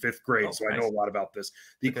lobsters in 5th grade, so nice. I know a lot about this.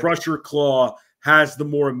 The crusher claw has the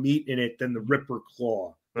more meat in it than the ripper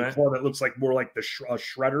claw. The claw that looks like more like the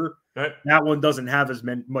shredder. Right. That one doesn't have as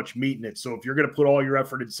much meat in it. So if you're going to put all your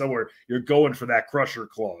effort in somewhere, you're going for that crusher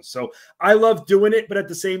claw. So I love doing it. But at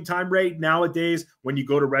the same time, Ray, nowadays, when you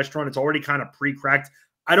go to a restaurant, it's already kind of pre-cracked.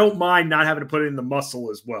 I don't mind not having to put it in the muscle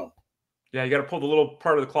as well. Yeah, you got to pull the little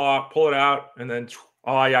part of the claw, pull it out, and then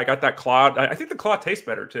oh yeah, I got that claw. I think the claw tastes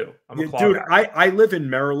better too. Dude, I live in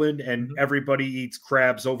Maryland, and everybody eats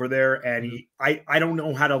crabs over there, and I don't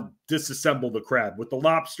know how to disassemble the crab. With the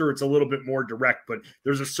lobster, it's a little bit more direct, but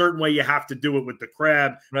there's a certain way you have to do it with the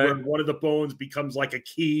crab, where one of the bones becomes like a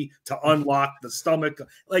key to unlock the stomach.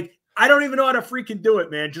 Like, I don't even know how to freaking do it,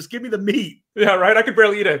 man. Just give me the meat. Yeah, right. I could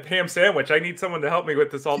barely eat a ham sandwich. I need someone to help me with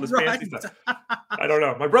this fancy stuff. I don't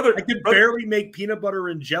know. My brother, I could barely make peanut butter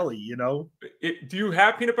and jelly. You know. Do you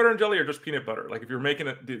have peanut butter and jelly, or just peanut butter? Like, if you're making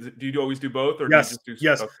it, do you always do both, or yes, do you just do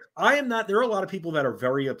yes? Okay. I am not. There are a lot of people that are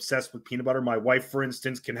very obsessed with peanut butter. My wife, for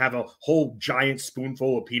instance, can have a whole giant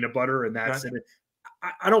spoonful of peanut butter, and that's it.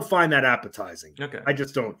 I don't find that appetizing. Okay, I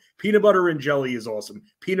just don't. Peanut butter and jelly is awesome.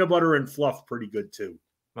 Peanut butter and fluff, pretty good too.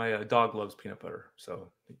 My dog loves peanut butter, so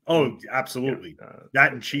absolutely.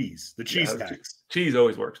 That and cheese. The cheese tax. Cheese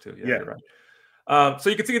always works too. Yeah. You're right. So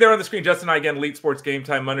you can see there on the screen, Justin and I, again, Elite Sports Game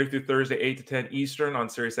Time, Monday through Thursday, 8 to 10 Eastern on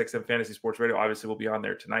SiriusXM Fantasy Sports Radio. Obviously, we'll be on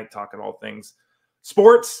there tonight talking all things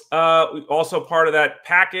sports. Also part of that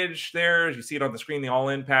package there, as you see it on the screen, the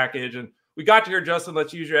all-in package. And we got to hear, Justin,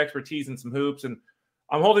 let's use your expertise in some hoops. And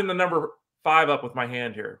I'm holding the number 5 up with my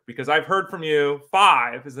hand here, because I've heard from you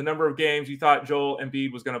 5 is the number of games you thought Joel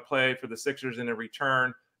Embiid was going to play for the Sixers in a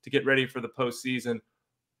return to get ready for the postseason.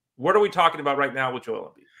 What are we talking about right now with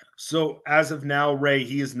Joel Embiid? So as of now, Ray,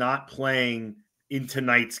 he is not playing in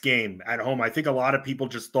tonight's game at home. I think a lot of people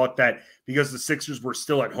just thought that because the Sixers were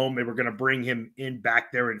still at home, they were going to bring him in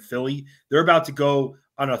back there in Philly. They're about to go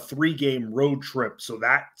on a 3-game road trip, so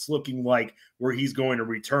that's looking like where he's going to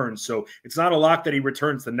return. So it's not a lock that he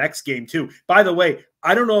returns the next game too. By the way,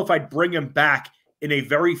 I don't know if I'd bring him back in a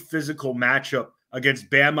very physical matchup against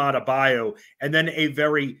Bam Adebayo, and then a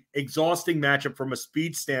very exhausting matchup from a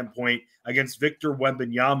speed standpoint against Victor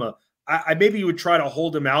Wembanyama. I maybe would try to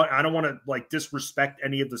hold him out. I don't want to disrespect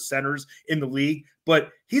any of the centers in the league, but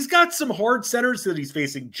he's got some hard centers that he's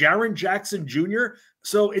facing. Jaren Jackson Jr.,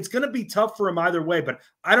 so it's going to be tough for him either way, but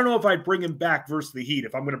I don't know if I'd bring him back versus the Heat.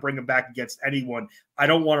 If I'm going to bring him back against anyone, I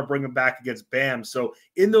don't want to bring him back against Bam. So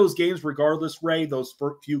in those games, regardless, Ray, those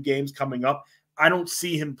few games coming up, I don't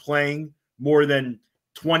see him playing more than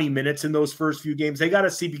 20 minutes in those first few games. They got to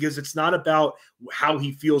see, because it's not about how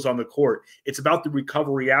he feels on the court. It's about the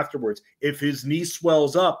recovery afterwards. If his knee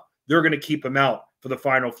swells up, they're going to keep him out for the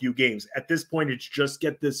final few games. At this point, it's just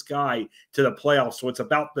get this guy to the playoffs. So it's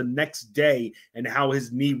about the next day and how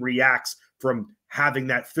his knee reacts from having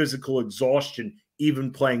that physical exhaustion,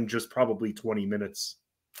 even playing just probably 20 minutes.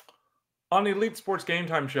 On the Elite Sports Game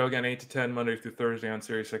Time show, again, 8 to 10, Monday through Thursday on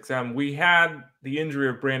SiriusXM, we had the injury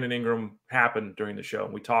of Brandon Ingram happen during the show.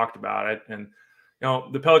 We talked about it. And,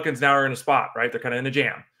 the Pelicans now are in a spot, right? They're kind of in a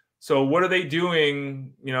jam. So what are they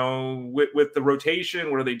doing, with the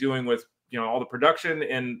rotation? What are they doing with all the production,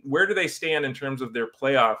 and where do they stand in terms of their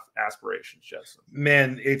playoff aspirations, Justin?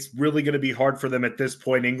 Man, it's really going to be hard for them at this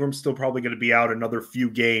point. Ingram's still probably going to be out another few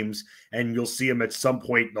games, and you'll see him at some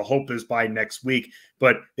point. The hope is by next week,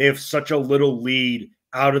 but they have such a little lead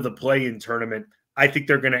out of the play-in tournament. I think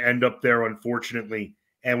they're going to end up there, unfortunately.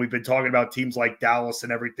 And we've been talking about teams like Dallas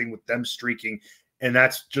and everything with them streaking. And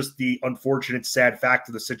that's just the unfortunate, sad fact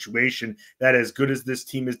of the situation, that as good as this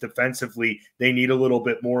team is defensively, they need a little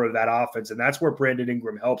bit more of that offense. And that's where Brandon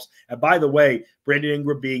Ingram helps. And by the way, Brandon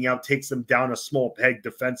Ingram being out takes them down a small peg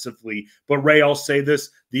defensively. But Ray, I'll say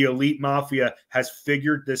this, the Elite Mafia has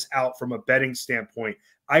figured this out from a betting standpoint.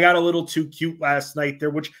 I got a little too cute last night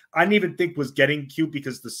there, which I didn't even think was getting cute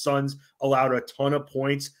because the Suns allowed a ton of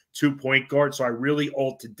points to point guard. So I really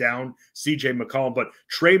ulted down CJ McCollum. But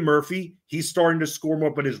Trey Murphy, he's starting to score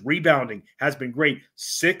more, but his rebounding has been great.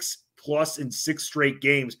 6+ in 6 straight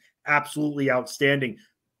games. Absolutely outstanding.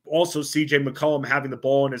 Also, CJ McCollum having the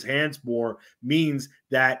ball in his hands more means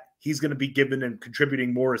that he's going to be giving and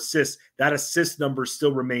contributing more assists. That assist number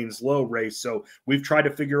still remains low, Ray. So we've tried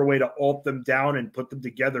to figure a way to alt them down and put them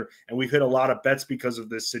together, and we've hit a lot of bets because of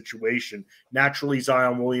this situation. Naturally,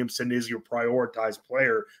 Zion Williamson is your prioritized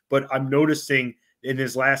player, but I'm noticing in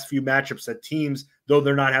his last few matchups that teams, though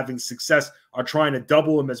they're not having success, are trying to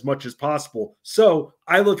double him as much as possible. So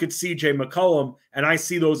I look at CJ McCollum, and I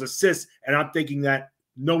see those assists, and I'm thinking that,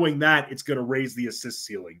 knowing that, it's going to raise the assist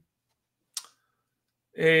ceiling.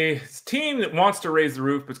 A team that wants to raise the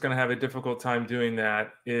roof but is going to have a difficult time doing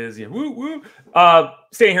that is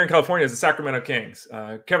staying here in California is the Sacramento Kings.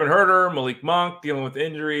 Kevin Huerter, Malik Monk dealing with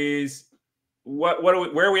injuries. Where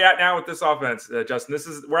are we at now with this offense, Justin?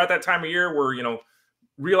 We're at that time of year where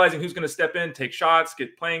realizing who's going to step in, take shots,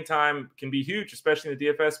 get playing time can be huge, especially in the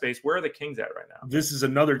DFS space. Where are the Kings at right now? This is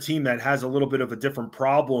another team that has a little bit of a different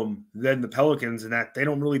problem than the Pelicans in that they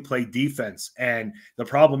don't really play defense. And the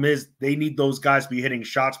problem is they need those guys to be hitting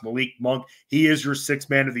shots. Malik Monk, he is your 6th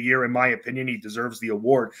man of the year. In my opinion, he deserves the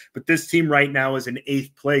award. But this team right now is in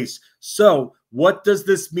 8th place. So what does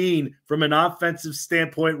this mean from an offensive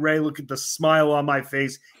standpoint, Ray? Look at the smile on my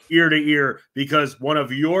face, ear to ear, because one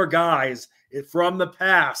of your guys from the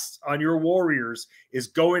past on your Warriors is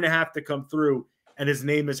going to have to come through, and his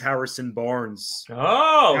name is Harrison Barnes.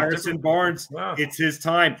 Oh, Harrison Barnes, wow. It's his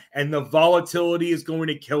time, and the volatility is going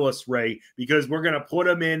to kill us, Ray, because we're going to put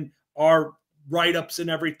him in our write-ups and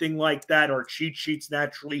everything like that, or cheat sheets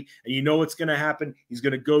naturally, and you know what's going to happen. He's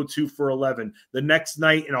going to go 2 for 11. The next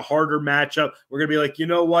night in a harder matchup, we're going to be like, you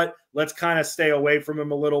know what? Let's kind of stay away from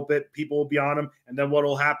him a little bit. People will be on him, and then what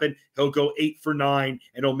will happen? He'll go 8 for 9, and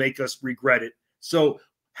it'll make us regret it. So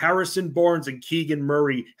Harrison Barnes and Keegan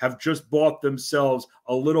Murray have just bought themselves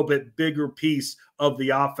a little bit bigger piece of the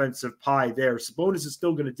offensive pie there. Sabonis is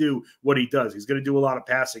still going to do what he does. He's going to do a lot of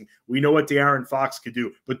passing. We know what De'Aaron Fox could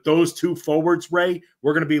do. But those two forwards, Ray,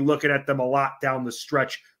 we're going to be looking at them a lot down the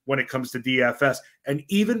stretch when it comes to DFS, and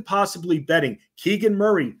even possibly betting. Keegan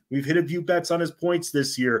Murray, we've hit a few bets on his points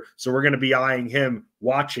this year, so we're going to be eyeing him,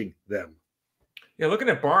 watching them. Yeah, looking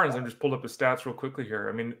at Barnes, I just pulled up his stats real quickly here.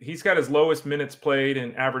 I mean, he's got his lowest minutes played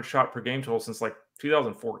and average shot per game total since like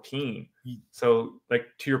 2014. So, like,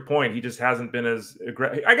 to your point, he just hasn't been as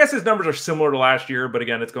aggressive. I guess his numbers are similar to last year, but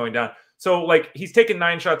again, it's going down. So, like, he's taking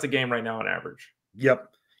 9 shots a game right now on average. Yep.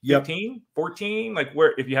 15, 14, like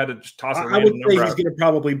where if you had to just toss a I would say number he's going to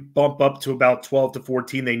probably bump up to about 12 to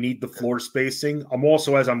 14. They need the floor spacing. I'm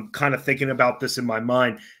also, as I'm kind of thinking about this in my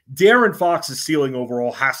mind, De'Aaron Fox's ceiling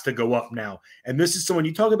overall has to go up now. And this is someone,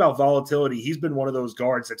 you talk about volatility, he's been one of those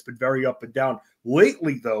guards that's been very up and down.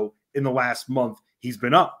 Lately, though, in the last month, he's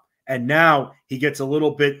been up. And now he gets a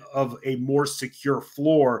little bit of a more secure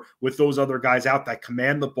floor with those other guys out that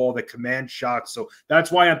command the ball, that command shots. So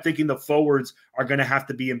that's why I'm thinking the forwards are going to have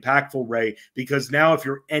to be impactful, Ray, because now if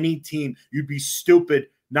you're any team, you'd be stupid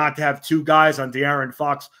not to have 2 guys on De'Aaron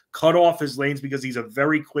Fox cut off his lanes because he's a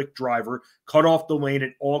very quick driver, cut off the lane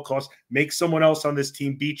at all costs, make someone else on this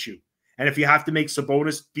team beat you. And if you have to make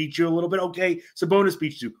Sabonis beat you a little bit, okay, Sabonis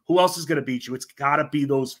beats you. Who else is going to beat you? It's got to be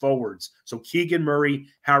those forwards. So Keegan Murray,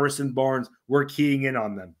 Harrison Barnes, we're keying in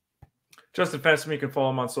on them. Justin Fensterman, you can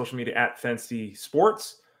follow him on social media at Fensty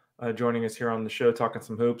Sports, joining us here on the show, talking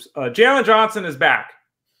some hoops. Jalen Johnson is back.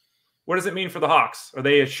 What does it mean for the Hawks? Are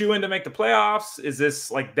they a shoe-in to make the playoffs? Is this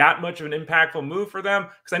like that much of an impactful move for them?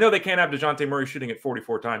 Because I know they can't have DeJounte Murray shooting it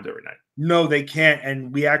 44 times every night. No, they can't.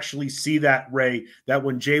 And we actually see that, Ray, that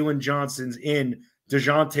when Jalen Johnson's in,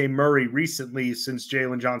 DeJounte Murray recently, since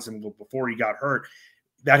Jalen Johnson, before he got hurt,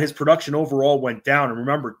 that his production overall went down. And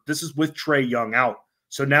remember, this is with Trae Young out.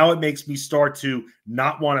 So now it makes me start to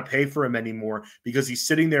not want to pay for him anymore because he's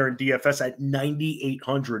sitting there in DFS at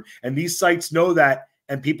 9,800. And these sites know that,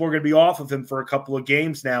 and people are going to be off of him for a couple of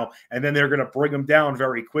games now, and then they're going to bring him down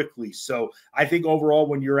very quickly. So I think overall,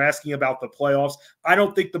 when you're asking about the playoffs, I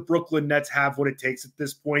don't think the Brooklyn Nets have what it takes at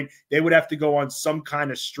this point. They would have to go on some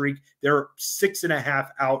kind of streak. They're 6.5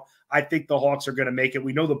 out. I think the Hawks are going to make it.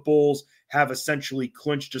 We know the Bulls have essentially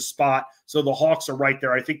clinched a spot, so the Hawks are right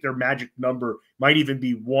there. I think their magic number might even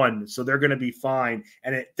be 1, so they're going to be fine.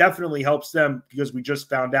 And it definitely helps them because we just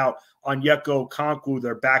found out Onyeka Okongwu,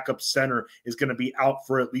 their backup center, is going to be out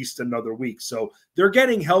for at least another week. So they're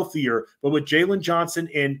getting healthier, but with Jalen Johnson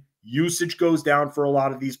in, usage goes down for a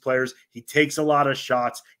lot of these players. He takes a lot of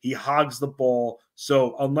shots. He hogs the ball.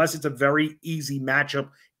 So unless it's a very easy matchup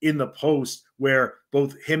in the post where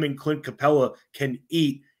both him and Clint Capella can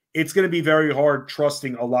eat, it's going to be very hard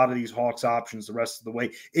trusting a lot of these Hawks options the rest of the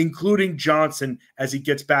way, including Johnson as he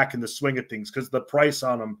gets back in the swing of things, because the price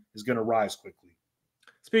on him is going to rise quickly.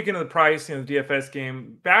 Speaking of the price in the DFS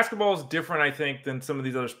game, basketball is different, I think, than some of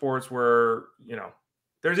these other sports where,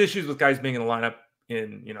 there's issues with guys being in the lineup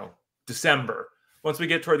in, December. Once we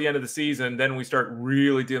get toward the end of the season, then we start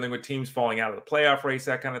really dealing with teams falling out of the playoff race,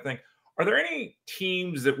 that kind of thing. Are there any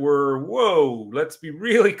teams that were, whoa, let's be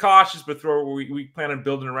really cautious before we plan on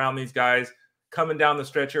building around these guys coming down the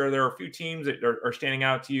stretch here? Are there a few teams that are standing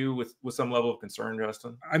out to you with some level of concern,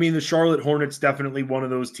 Justin? I mean, the Charlotte Hornets definitely one of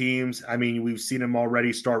those teams. I mean, we've seen them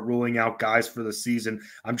already start ruling out guys for the season.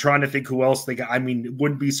 I'm trying to think who else they got. I mean, it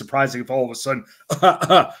wouldn't be surprising if all of a sudden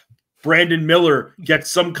Brandon Miller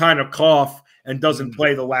gets some kind of cough and doesn't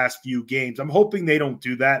play the last few games. I'm hoping they don't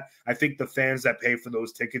do that. I think the fans that pay for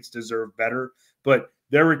those tickets deserve better. But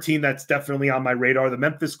they're a team that's definitely on my radar. The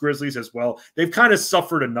Memphis Grizzlies as well. They've kind of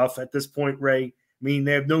suffered enough at this point, Ray. I mean,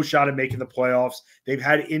 they have no shot at making the playoffs. They've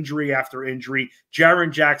had injury after injury.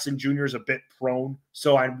 Jaren Jackson Jr. is a bit prone,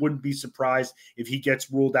 so I wouldn't be surprised if he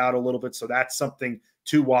gets ruled out a little bit. So that's something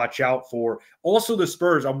to watch out for. Also, the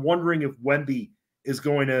Spurs, I'm wondering if Wemby is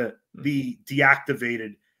going to be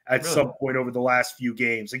deactivated at some point over the last few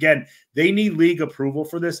games. Again, they need league approval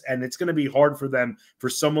for this, and it's going to be hard for them, for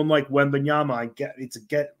someone like Wembanyama, and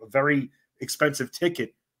get a very expensive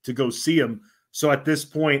ticket to go see him. So at this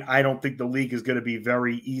point, I don't think the league is going to be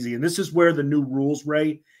very easy. And this is where the new rules,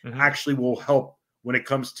 Ray, actually will help when it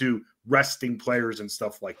comes to resting players and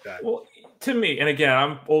stuff like that. Well, to me, and again,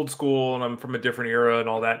 I'm old school and I'm from a different era and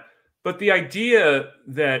all that, but the idea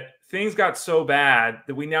that things got so bad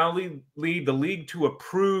that we now lead the league to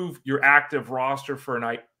approve your active roster for a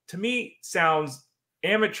night, to me sounds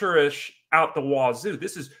amateurish out the wazoo.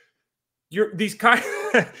 This is you're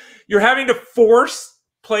having to force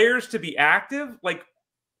players to be active. Like,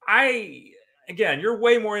 again, you're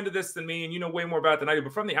way more into this than me and you know way more about it than I do,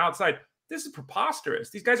 but from the outside, this is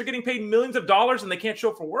preposterous. These guys are getting paid millions of dollars and they can't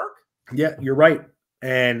show up for work. Yeah, you're right.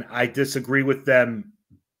 And I disagree with them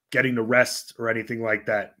getting to rest or anything like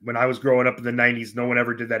that. When I was growing up in the 90s, no one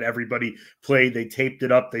ever did that. Everybody played. They taped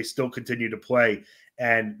it up. They still continue to play.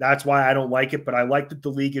 And that's why I don't like it. But I like that the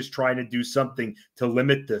league is trying to do something to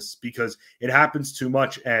limit this because it happens too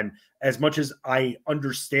much. And as much as I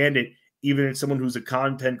understand it, even as someone who's a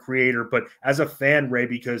content creator, but as a fan, Ray,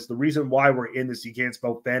 because the reason why we're in this, you can't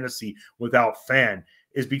spell fantasy without fan,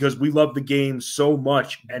 is because we love the game so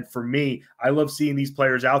much. And for me, I love seeing these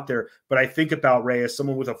players out there. But I think about, Ray, as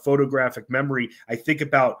someone with a photographic memory, I think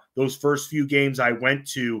about those first few games I went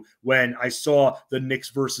to when I saw the Knicks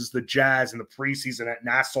versus the Jazz in the preseason at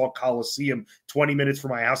Nassau Coliseum, 20 minutes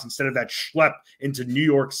from my house, instead of that schlep into New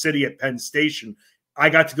York City at Penn Station. I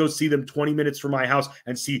got to go see them 20 minutes from my house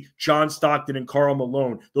and see John Stockton and Karl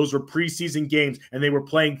Malone. Those were preseason games, and they were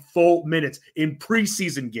playing full minutes in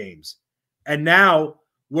preseason games. And now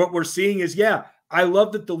what we're seeing is, yeah, I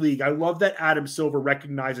love that the league, I love that Adam Silver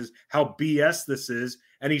recognizes how BS this is,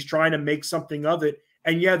 and he's trying to make something of it.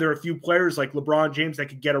 And yeah, there are a few players like LeBron James that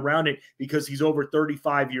could get around it because he's over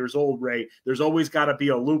 35 years old, Ray. There's always got to be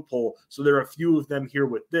a loophole. So there are a few of them here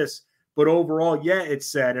with this. But overall, yeah, it's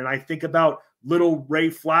sad. And I think about little Ray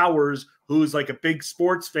Flowers, who's like a big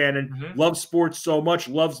sports fan and loves sports so much,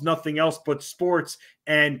 loves nothing else but sports.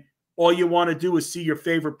 And all you want to do is see your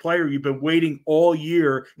favorite player. You've been waiting all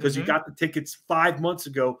year because you got the tickets 5 months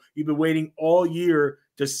ago. You've been waiting all year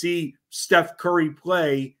to see Steph Curry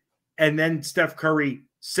play, and then Steph Curry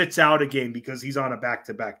sits out a game because he's on a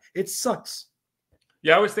back-to-back. It sucks.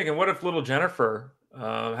 Yeah, I was thinking, what if little Jennifer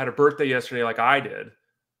had a birthday yesterday like I did,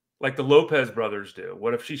 like the Lopez brothers do?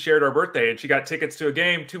 What if she shared our birthday and she got tickets to a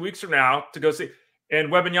game 2 weeks from now to go see, and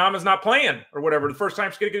Wembanyama's not playing or whatever, the first time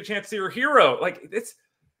she's going to get a chance to see her hero? Like, it's,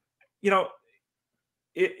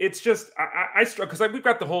 it's just I struggle because we've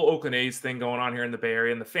got the whole Oakland A's thing going on here in the Bay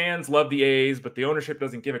Area, and the fans love the A's, but the ownership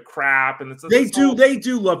doesn't give a crap. And they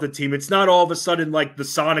do love the team. It's not all of a sudden like the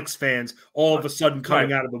Sonics fans all of a sudden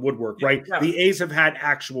coming out of the woodwork, right? Yeah. The A's have had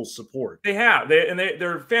actual support. They have.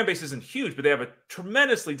 Their fan base isn't huge, but they have a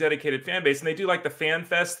tremendously dedicated fan base, and they do like the Fan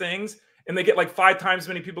Fest things, and they get like 5 times as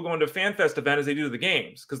many people going to a Fan Fest event as they do to the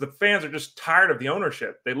games because the fans are just tired of the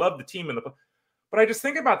ownership. They love the team But I just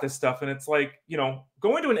think about this stuff, and it's like,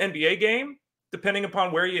 going to an NBA game, depending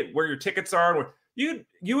upon where your tickets are, you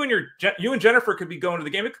and Jennifer could be going to the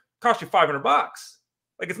game. It could cost you $500.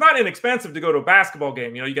 Like, it's not inexpensive to go to a basketball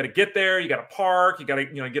game. You got to get there, you got to park, you got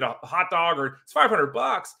to get a hot dog, or it's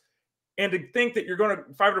 $500. And to think that you're going to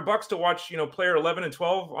 $500 to watch player 11 and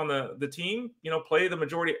 12 on the team, play the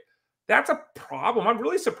majority. That's a problem. I'm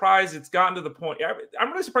really surprised it's gotten to the point.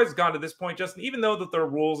 I'm really surprised it's gotten to this point, Justin, even though that there are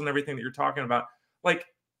rules and everything that you're talking about. Like,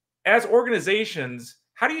 as organizations,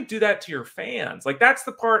 how do you do that to your fans? Like, that's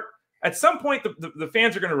the part. At some point, the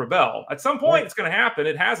fans are going to rebel. At some point, It's going to happen.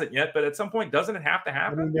 It hasn't yet, but at some point, doesn't it have to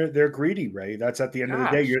happen? I mean, they're greedy, Ray. That's at the end of the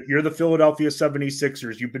day. You're the Philadelphia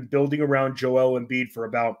 76ers. You've been building around Joel Embiid for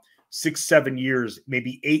about 6-7 years,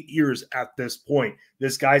 maybe 8 years at this point.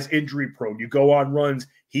 This guy's injury prone. You go on runs.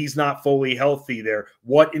 He's not fully healthy there.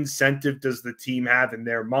 What incentive does the team have in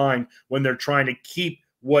their mind when they're trying to keep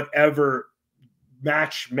whatever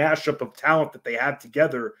mashup of talent that they have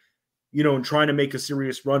together, and trying to make a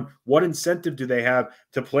serious run? What incentive do they have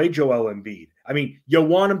to play Joel Embiid? I mean, you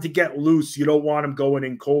want him to get loose. You don't want him going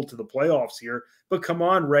in cold to the playoffs here. But come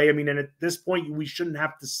on, Ray. I mean, and at this point, we shouldn't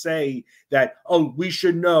have to say that, we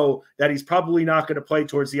should know that he's probably not going to play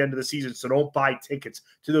towards the end of the season, so don't buy tickets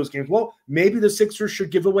to those games. Well, maybe the Sixers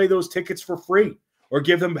should give away those tickets for free or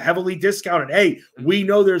give them heavily discounted. Hey, we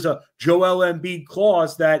know there's a Joel Embiid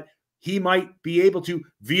clause that he might be able to,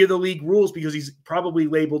 via the league rules, because he's probably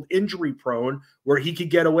labeled injury prone, where he could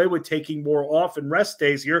get away with taking more off and rest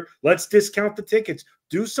days here. Let's discount the tickets.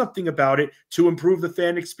 Do something about it to improve the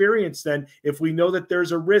fan experience. Then, if we know that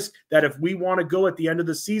there's a risk that if we want to go at the end of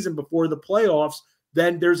the season before the playoffs,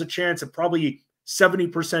 then there's a chance, probably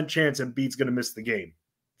 70% chance Embiid's going to miss the game.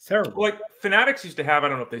 It's terrible. Like Fanatics used to have, I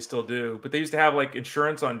don't know if they still do, but they used to have like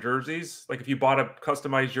insurance on jerseys. Like if you bought a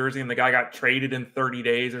customized jersey and the guy got traded in 30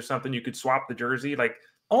 days or something, you could swap the jersey. Like,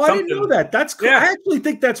 I didn't know that. That's cool. Yeah. I actually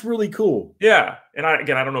think that's really cool. Yeah. And I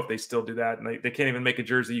don't know if they still do that. And they can't even make a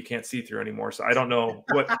jersey you can't see through anymore. So I don't know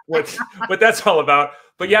what that's all about.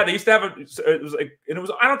 But yeah, they used to have I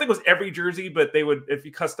don't think it was every jersey, but they would, if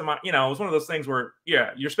you customize, it was one of those things where,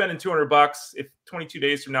 you're spending $200. If 22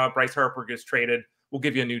 days from now, Bryce Harper gets traded, we'll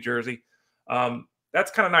give you a new jersey.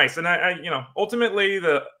 That's kind of nice. And I ultimately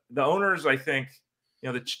the owners, I think,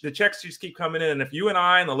 the checks just keep coming in. And if you and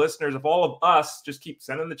I and the listeners, if all of us just keep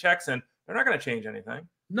sending the checks in, they're not going to change anything.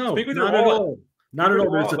 No, not at all. Not at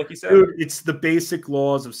all. Like you said. Dude, it's the basic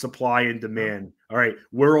laws of supply and demand. All right.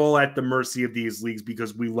 We're all at the mercy of these leagues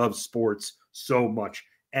because we love sports so much.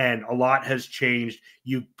 And a lot has changed.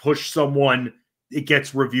 You push someone, it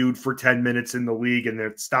gets reviewed for 10 minutes in the league, and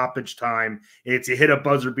there's stoppage time. It's you hit a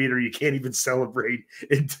buzzer beater, you can't even celebrate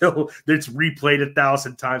until it's replayed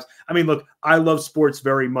 1,000 times. I mean, look, I love sports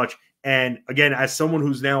very much. And again, as someone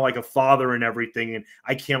who's now like a father and everything, and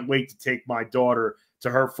I can't wait to take my daughter to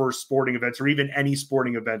her first sporting events or even any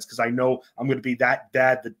sporting events, because I know I'm going to be that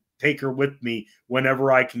dad that take her with me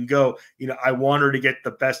whenever I can go. I want her to get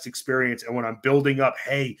the best experience. And when I'm building up,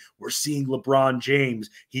 hey, we're seeing LeBron James.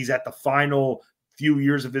 He's at the final few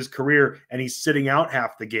years of his career and he's sitting out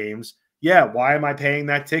half the games. Yeah, why am I paying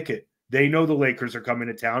that ticket? They know the Lakers are coming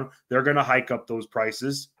to town. They're going to hike up those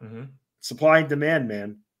prices. Supply and demand,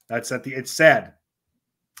 man. It's sad.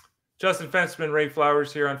 Justin Fensterman, Ray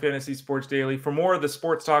Flowers here on Fantasy Sports Daily. For more of the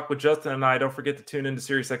sports talk with Justin and I, don't forget to tune into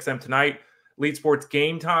SiriusXM tonight. Lead Sports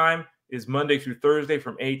Game Time is Monday through Thursday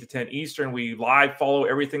from 8 to 10 Eastern. We live follow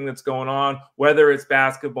everything that's going on, whether it's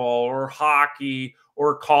basketball or hockey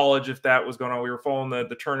or college, if that was going on. We were following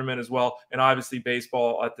the tournament as well, and obviously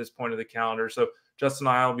baseball at this point of the calendar. So Justin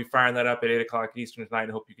and I will be firing that up at 8 o'clock Eastern tonight,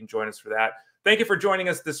 and hope you can join us for that. Thank you for joining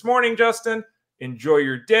us this morning, Justin. Enjoy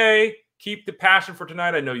your day. Keep the passion for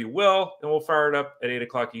tonight. I know you will, and we'll fire it up at 8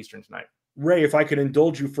 o'clock Eastern tonight. Ray, if I could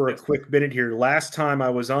indulge you for a quick minute here. Last time I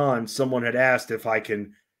was on, someone had asked if I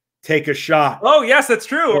can take a shot. Oh, yes, that's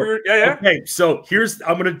true. Yeah. Okay, so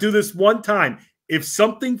I'm going to do this one time. If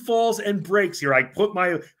something falls and breaks here, I put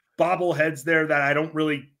my bobbleheads there that I don't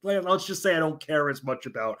really, let's just say I don't care as much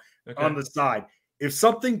about on the side. If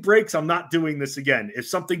something breaks, I'm not doing this again. If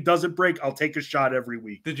something doesn't break, I'll take a shot every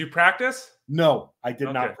week. Did you practice? No, I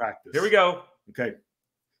did not practice. Here we go. Okay.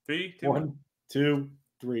 3, 2, 1, 2,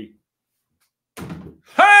 3.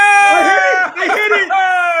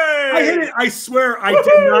 I swear I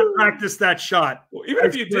did not practice that shot. Well, even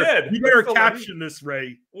if you did, you better caption this,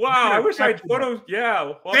 Ray. Wow, I wish I had photos.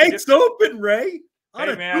 Yeah. Thanks, open, Ray.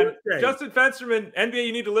 Hey, man. Justin Fensterman, NBA,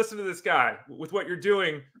 you need to listen to this guy with what you're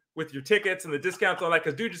doing with your tickets and the discounts and all that,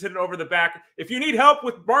 because dude just hit it over the back. If you need help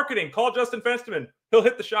with marketing, call Justin Fensterman. He'll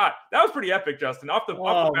hit the shot. That was pretty epic, Justin. Off the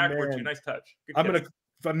backboard, too. Nice touch.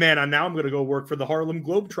 Now I'm gonna go work for the Harlem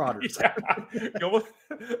Globetrotters.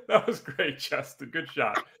 That was great, Justin. Good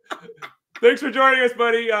shot. Thanks for joining us,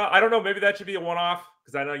 buddy. I don't know. Maybe that should be a one-off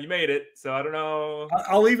because I know you made it. So I don't know.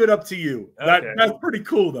 I'll leave it up to you. Okay. That's pretty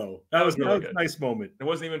cool, though. That was really a nice moment. It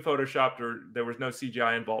wasn't even photoshopped or there was no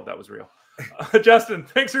CGI involved. That was real. Justin,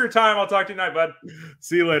 thanks for your time. I'll talk to you tonight, bud.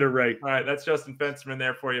 See you later, Ray. All right, that's Justin Fensterman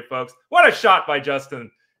there for you, folks. What a shot by Justin.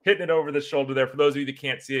 Hitting it over the shoulder there. For those of you that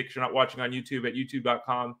can't see it because you're not watching on YouTube, at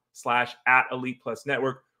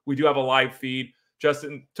youtube.com/@ElitePlusNetwork. We do have a live feed.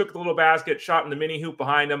 Justin took the little basket, shot in the mini hoop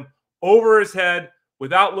behind him, over his head,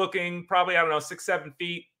 without looking, probably, 6-7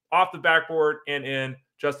 feet off the backboard and in.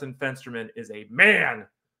 Justin Fensterman is a man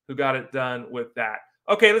who got it done with that.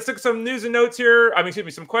 Okay, let's look at some news and notes here.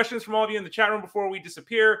 Some questions from all of you in the chat room before we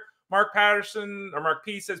disappear. Mark P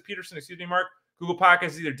says, Mark, Google Podcast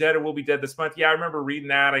is either dead or will be dead this month. Yeah, I remember reading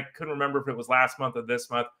that. I couldn't remember if it was last month or this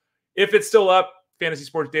month. If it's still up, Fantasy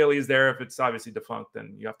Sports Daily is there. If it's obviously defunct,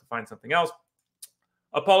 then you have to find something else.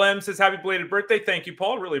 Paul M says, happy belated birthday. Thank you,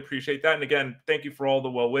 Paul. Really appreciate that. And again, thank you for all the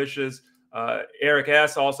well wishes. Eric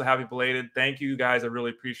S. also happy belated. Thank you, guys. I really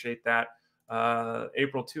appreciate that.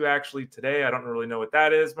 April 2, actually, today. I don't really know what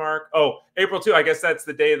that is, Mark. Oh, April 2. I guess that's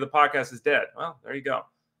the day the podcast is dead. Well, there you go.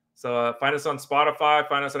 So find us on Spotify,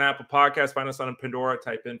 find us on Apple Podcasts, find us on Pandora,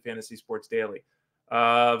 type in Fantasy Sports Daily.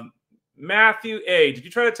 Matthew A., did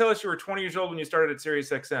you try to tell us you were 20 years old when you started at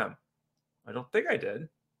SiriusXM? I don't think I did.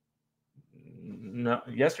 No,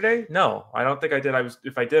 yesterday? No, I don't think I did.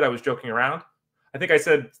 If I did, I was joking around. I think I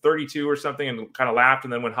said 32 or something and kind of laughed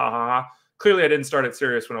and then went, ha, ha, ha. Clearly, I didn't start at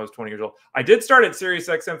Sirius when I was 20 years old. I did start at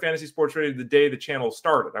SiriusXM Fantasy Sports Radio the day the channel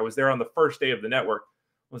started. I was there on the first day of the network.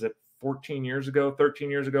 Was it 13 years ago at this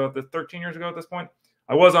point?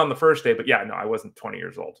 I was on the first day, but yeah, no, I wasn't 20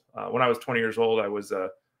 years old. When I was 20 years old, I was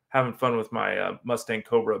having fun with my Mustang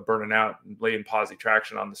Cobra, burning out and laying posi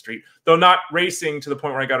traction on the street, though not racing to the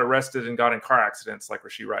point where I got arrested and got in car accidents like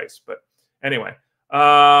Rasheed Rice. But anyway,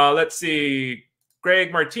 let's see.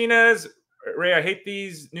 Greg Martinez, Ray, I hate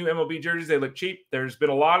these new MLB jerseys. They look cheap. There's been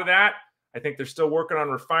a lot of that. I think they're still working on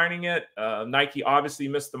refining it. Nike obviously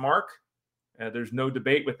missed the mark. There's no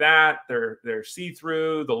debate with that. They're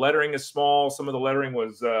see-through. The lettering is small. Some of the lettering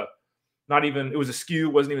was not even, it was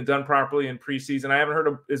askew, wasn't even done properly in preseason. I haven't heard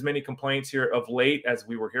of as many complaints here of late as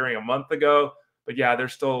we were hearing a month ago. But yeah, there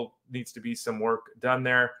still needs to be some work done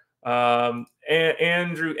there. And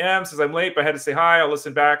Andrew M says, I'm late, but I had to say hi. I'll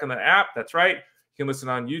listen back on the app. That's right. You can listen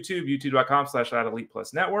on YouTube,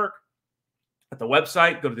 youtube.com/@ElitePlusNetwork. At the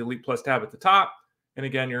website, go to the Elite Plus tab at the top. And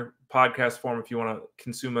again, your podcast form if you want to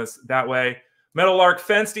consume us that way. Metal Lark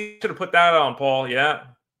Fensty, should have put that on, Paul. Yeah,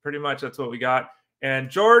 pretty much that's what we got. And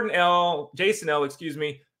Jason L,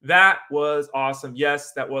 that was awesome.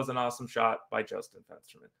 Yes, that was an awesome shot by Justin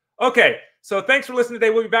Fensterman. Okay, so thanks for listening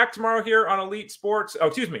today. We'll be back tomorrow here on Elite Sports. Oh,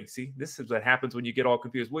 excuse me. See, this is what happens when you get all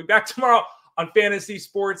confused. We'll be back tomorrow on Fantasy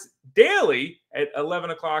Sports Daily at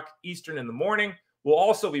 11 o'clock Eastern in the morning. We'll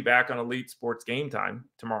also be back on Elite Sports Game Time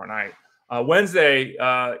tomorrow night. Wednesday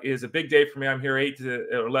is a big day for me. I'm here 8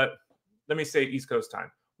 to let me say East Coast time.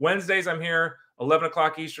 Wednesdays, I'm here 11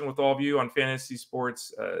 o'clock Eastern with all of you on Fantasy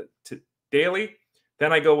Sports Daily.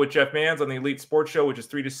 Then I go with Jeff Manns on the Elite Sports Show, which is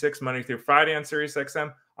 3 to 6 Monday through Friday on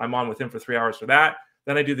SiriusXM. I'm on with him for 3 hours for that.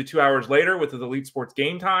 Then I do the 2 hours later with the Elite Sports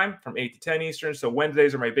Game Time from 8 to 10 Eastern. So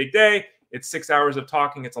Wednesdays are my big day. It's 6 hours of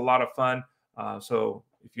talking. It's a lot of fun. So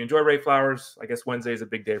if you enjoy Ray Flowers, I guess Wednesday is a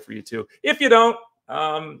big day for you too. If you don't,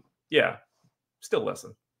 yeah, still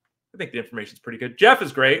listen. I think the information is pretty good. Jeff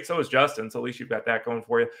is great. So is Justin. So at least you've got that going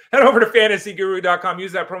for you. Head over to fantasyguru.com.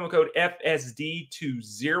 Use that promo code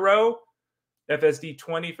FSD20,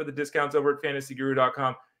 FSD20 for the discounts over at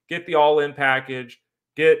fantasyguru.com. Get the all-in package.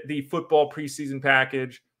 Get the football preseason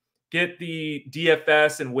package. Get the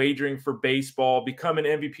DFS and wagering for baseball. Become an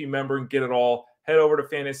MVP member and get it all. Head over to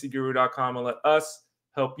fantasyguru.com and let us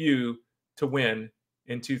help you to win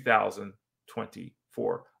in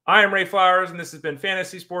 2024. I am Ray Flowers, and this has been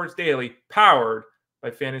Fantasy Sports Daily, powered by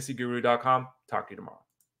fantasyguru.com. Talk to you tomorrow.